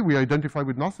today we identify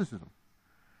with narcissism.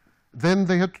 Then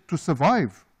they had to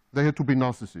survive. They had to be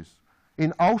narcissists.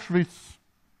 In Auschwitz,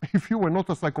 if you were not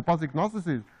a psychopathic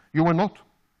narcissist, you were not.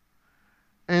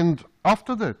 And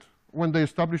after that, when they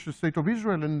established the State of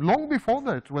Israel, and long before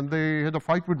that, when they had a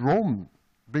fight with Rome,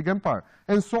 big empire,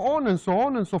 and so on and so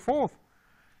on and so forth,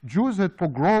 Jews had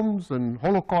pogroms and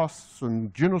holocausts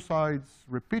and genocides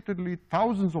repeatedly,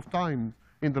 thousands of times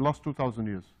in the last 2,000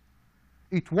 years.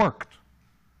 It worked.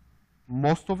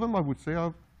 Most of them, I would say,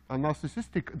 are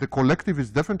narcissistic. The collective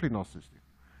is definitely narcissistic.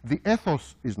 The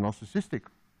ethos is narcissistic.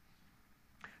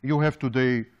 You have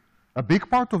today a big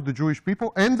part of the Jewish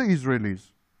people and the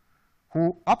Israelis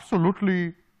who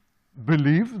absolutely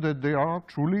believe that they are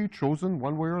truly chosen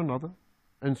one way or another,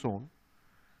 and so on.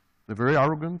 They're very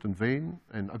arrogant and vain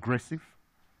and aggressive,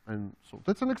 and so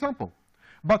that's an example.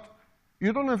 But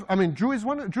you don't have, I mean, Jews is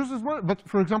one, but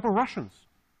for example, Russians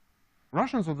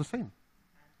are the same.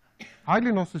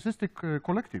 Highly narcissistic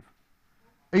collective.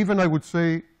 Even, I would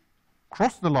say,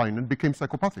 crossed the line and became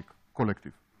psychopathic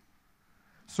collective.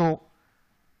 So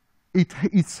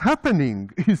it's happening.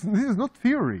 This is not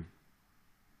theory.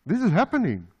 This is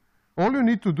happening. All you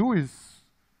need to do is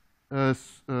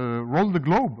roll the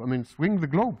globe, I mean, swing the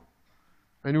globe.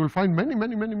 And you will find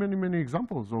many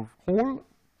examples of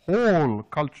whole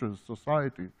cultures,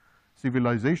 societies,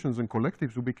 civilizations, and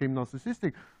collectives who became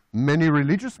narcissistic. Many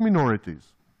religious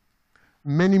minorities.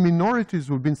 Many minorities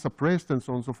who have been suppressed and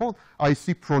so on and so forth. I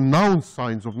see pronounced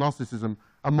signs of narcissism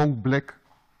among black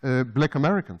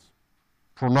Americans.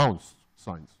 Pronounced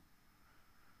signs.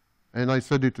 And I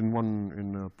said it in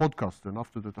a podcast, and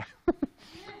after that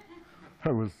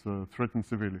I was threatened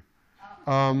severely.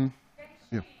 Yeah.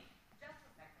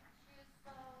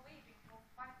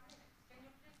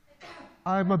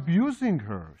 I'm abusing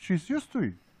her. She's used to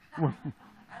it.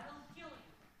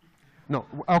 No,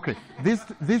 okay.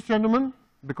 This gentleman,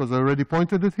 because I already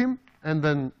pointed at him, and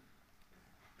then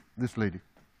this lady.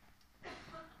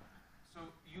 So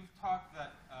you've talked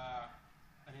that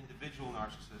an individual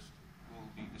narcissist will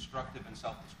be destructive and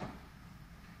self-destructive.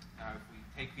 Now, if we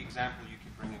take the example you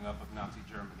keep bringing up of Nazi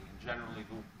Germany and generally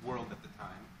the world at the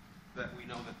time, that we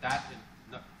know that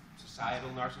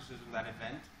societal narcissism, that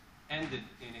event, ended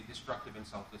in a destructive and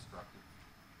self-destructive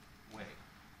way.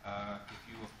 If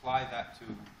you apply that to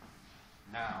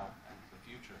now and the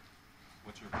future,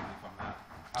 what's your belief on that?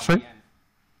 How we end?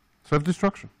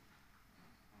 Self-destruction.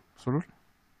 Absolutely.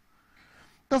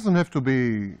 Doesn't have to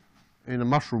be in a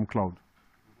mushroom cloud.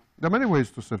 There are many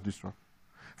ways to self-destruct.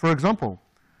 For example,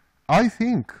 I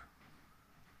think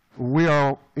we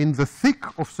are in the thick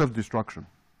of self-destruction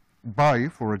by,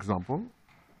 for example,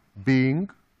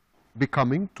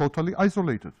 becoming totally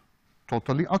isolated,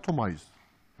 totally atomized,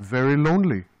 very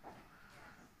lonely,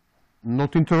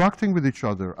 not interacting with each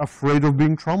other, afraid of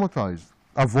being traumatized,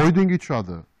 avoiding each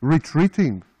other,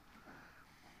 retreating.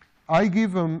 I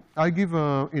give in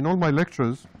all my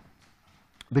lectures,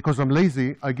 because I'm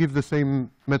lazy, I give the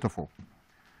same metaphor.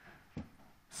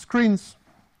 Screens.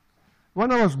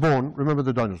 When I was born, remember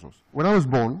the dinosaurs. When I was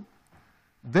born,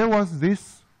 there was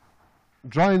this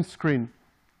giant screen,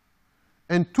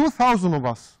 and 2,000 of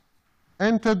us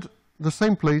entered the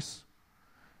same place,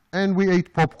 and we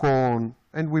ate popcorn,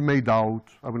 and we made out,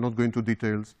 I will not go into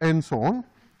details, and so on.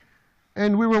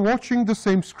 And we were watching the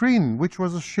same screen, which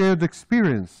was a shared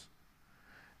experience.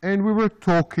 And we were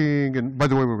talking, and by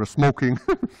the way, we were smoking,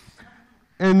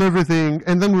 and everything,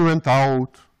 and then we went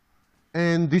out,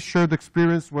 and this shared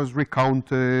experience was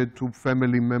recounted to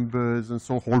family members, and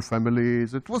so whole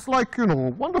families. It was like, you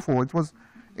know, wonderful. It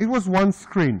was one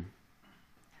screen.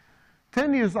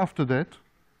 10 years after that,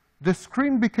 the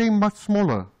screen became much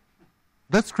smaller.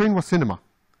 That screen was cinema.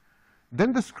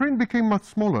 Then the screen became much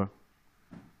smaller,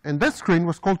 and that screen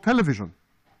was called television.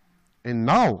 And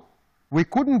now, we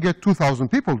couldn't get 2,000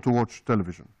 people to watch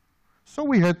television. So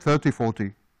we had 30,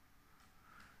 40.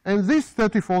 And these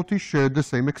 30, 40 shared the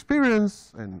same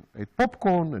experience and ate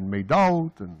popcorn and made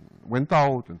out and went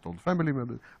out and told family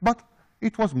members. But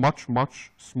it was much,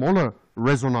 much smaller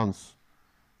resonance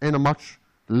and a much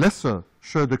lesser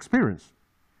shared experience.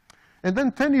 And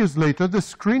then 10 years later, the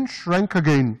screen shrank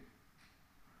again,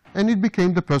 and it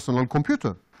became the personal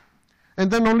computer. And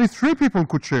then only 3 people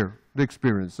could share the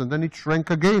experience, and then it shrank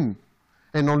again,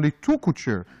 and only 2 could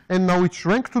share. And now it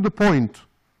shrank to the point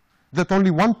that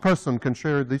only 1 person can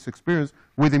share this experience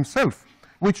with himself,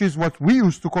 which is what we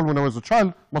used to call, when I was a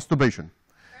child, masturbation.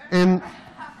 And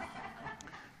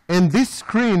this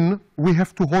screen we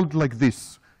have to hold like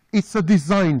this. It's a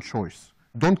design choice.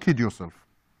 Don't kid yourself.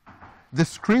 The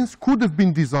screens could have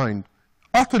been designed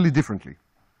utterly differently,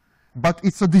 but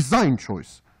it's a design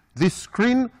choice. This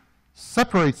screen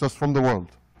separates us from the world.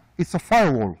 It's a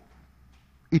firewall.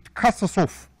 It cuts us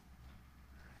off.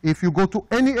 If you go to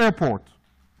any airport,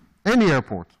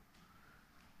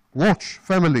 watch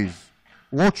families,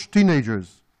 watch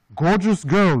teenagers, gorgeous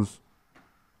girls,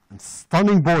 and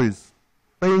stunning boys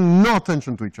paying no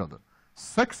attention to each other.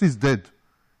 Sex is dead.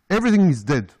 Everything is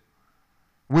dead.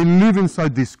 We live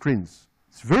inside these screens.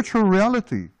 It's virtual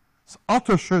reality. It's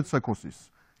utter shared psychosis.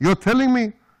 You're telling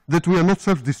me that we are not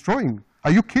self-destroying?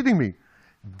 Are you kidding me?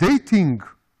 Dating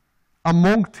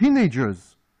among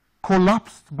teenagers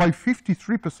collapsed by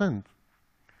 53%.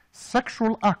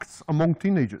 Sexual acts among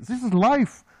teenagers. This is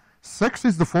life. Sex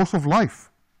is the force of life.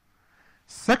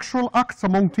 Sexual acts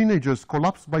among teenagers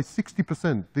collapsed by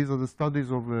 60%. These are the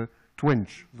studies of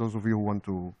Twenge, those of you who want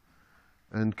to,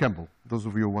 and Campbell, those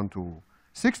of you who want to.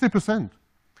 60%.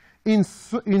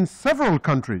 In several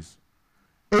countries,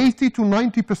 80 to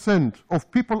 90% of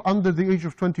people under the age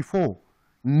of 24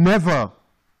 never,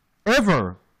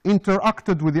 ever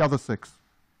interacted with the other sex.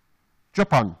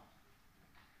 Japan.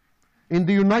 In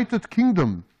the United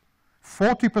Kingdom,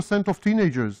 40% of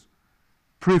teenagers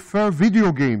prefer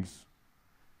video games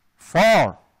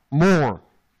far more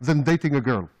than dating a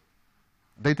girl.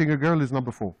 Dating a girl is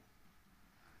number 4.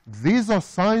 These are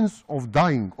signs of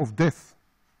dying, of death.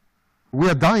 We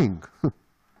are dying.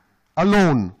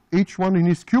 Alone, each one in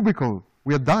his cubicle,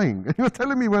 we are dying. And you're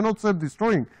telling me we're not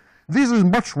self-destroying. This is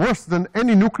much worse than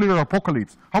any nuclear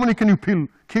apocalypse. How many can you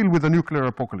kill with a nuclear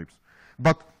apocalypse?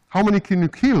 But how many can you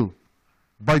kill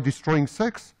by destroying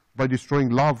sex, by destroying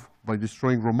love, by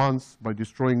destroying romance, by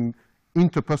destroying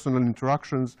interpersonal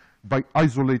interactions, by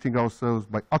isolating ourselves,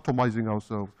 by atomizing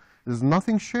ourselves? There's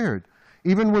nothing shared.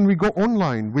 Even when we go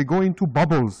online, we go into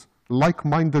bubbles,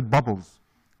 like-minded bubbles.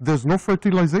 There's no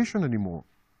fertilization anymore,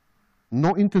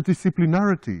 no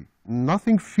interdisciplinarity,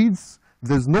 nothing feeds,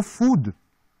 there's no food.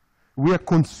 We are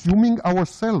consuming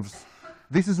ourselves.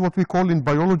 This is what we call in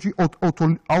biology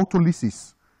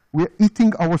autolysis. We are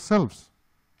eating ourselves,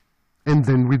 and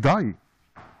then we die.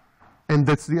 And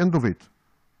that's the end of it.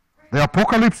 The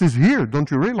apocalypse is here, don't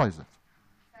you realize it?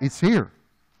 It's here.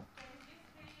 Can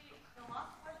this be the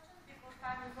last question because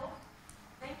time is off?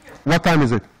 Thank you. What time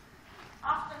is it?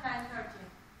 After 9:30,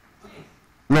 please.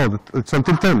 No, it's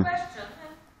until 10. Question.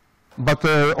 But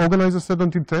organizer said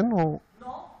until 10, or?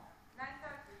 No, 9:30,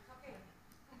 it's okay.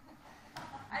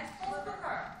 I spoke to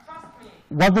her, trust me.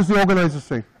 What does the organizer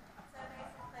say? So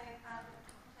basically,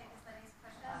 take as many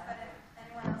questions, but if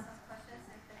anyone else has questions,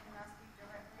 if they can ask you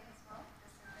directly as well,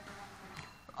 just if they don't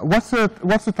want to.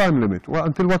 What's the time limit? Well,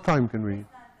 until what time can we?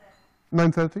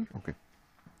 9:30? Okay.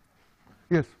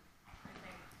 Yes.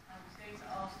 Okay, I was going to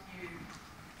ask you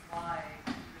why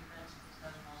you invented the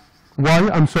term narcissistic. Why?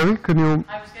 I'm sorry, can you?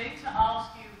 I was going to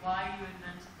ask you why you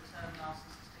invented the term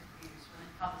narcissistic abuse when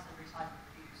it covers every type of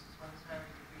abuse as well as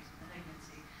varying degrees of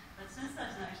malignancy. But since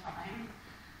there's no time,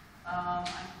 I'm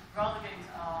rather going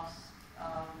to ask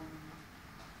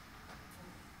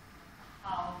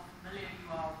how familiar you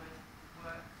are with the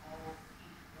work of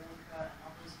Pete Walker and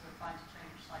others who are trying to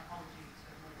change psychology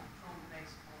to a more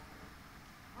trauma-based model.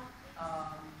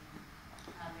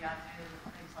 And the idea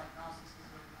that things like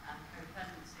narcissism and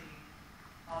codependency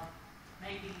are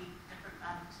maybe different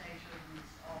manifestations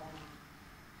of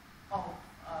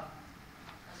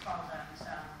as far as I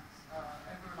understand,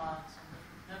 over-reliance on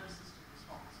different nervous system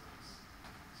responses.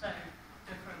 So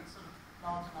different sort of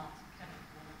large amounts of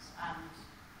chemicals and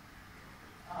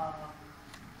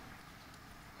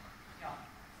yeah,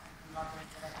 I can elaborate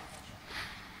that later.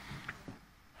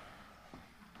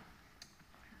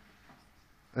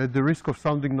 At the risk of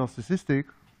sounding narcissistic,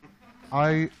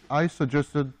 I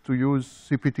suggested to use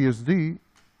CPTSD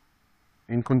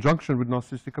in conjunction with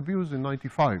narcissistic abuse in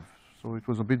 '95. So it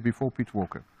was a bit before Pete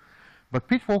Walker. But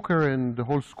Pete Walker and the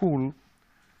whole school,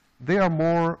 they're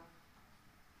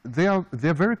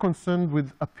very concerned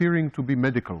with appearing to be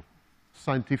medical,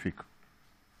 scientific,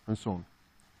 and so on.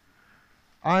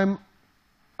 I'm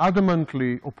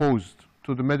adamantly opposed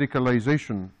to the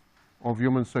medicalization of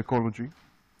human psychology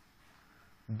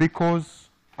because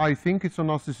I think it's a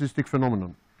narcissistic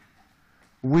phenomenon.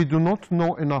 We do not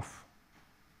know enough.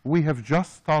 We have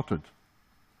just started.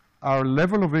 Our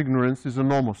level of ignorance is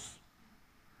enormous.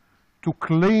 To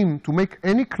claim, to make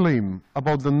any claim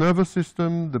about the nervous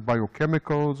system, the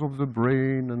biochemicals of the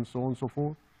brain, and so on and so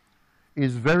forth,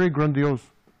 is very grandiose,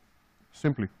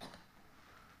 simply.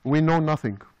 We know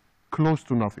nothing, close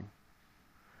to nothing.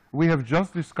 We have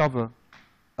just discovered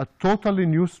a totally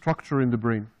new structure in the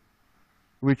brain,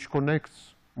 which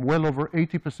connects well over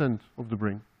 80% of the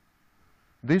brain.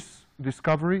 This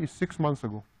discovery is 6 months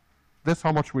ago. That's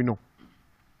how much we know.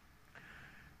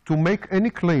 To make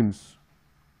any claims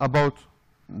about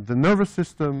the nervous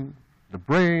system, the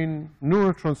brain,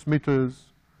 neurotransmitters,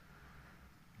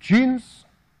 genes,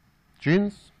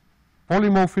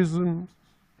 polymorphisms,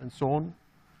 and so on,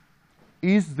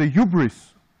 is the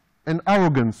hubris and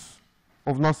arrogance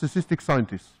of narcissistic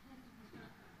scientists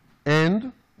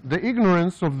and the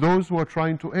ignorance of those who are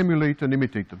trying to emulate and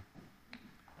imitate them.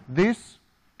 This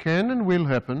can and will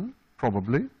happen,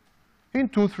 probably, in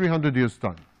 200-300 years'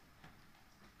 time.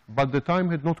 But the time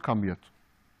had not come yet.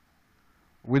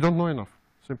 We don't know enough,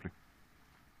 simply.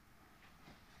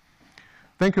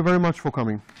 Thank you very much for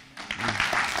coming.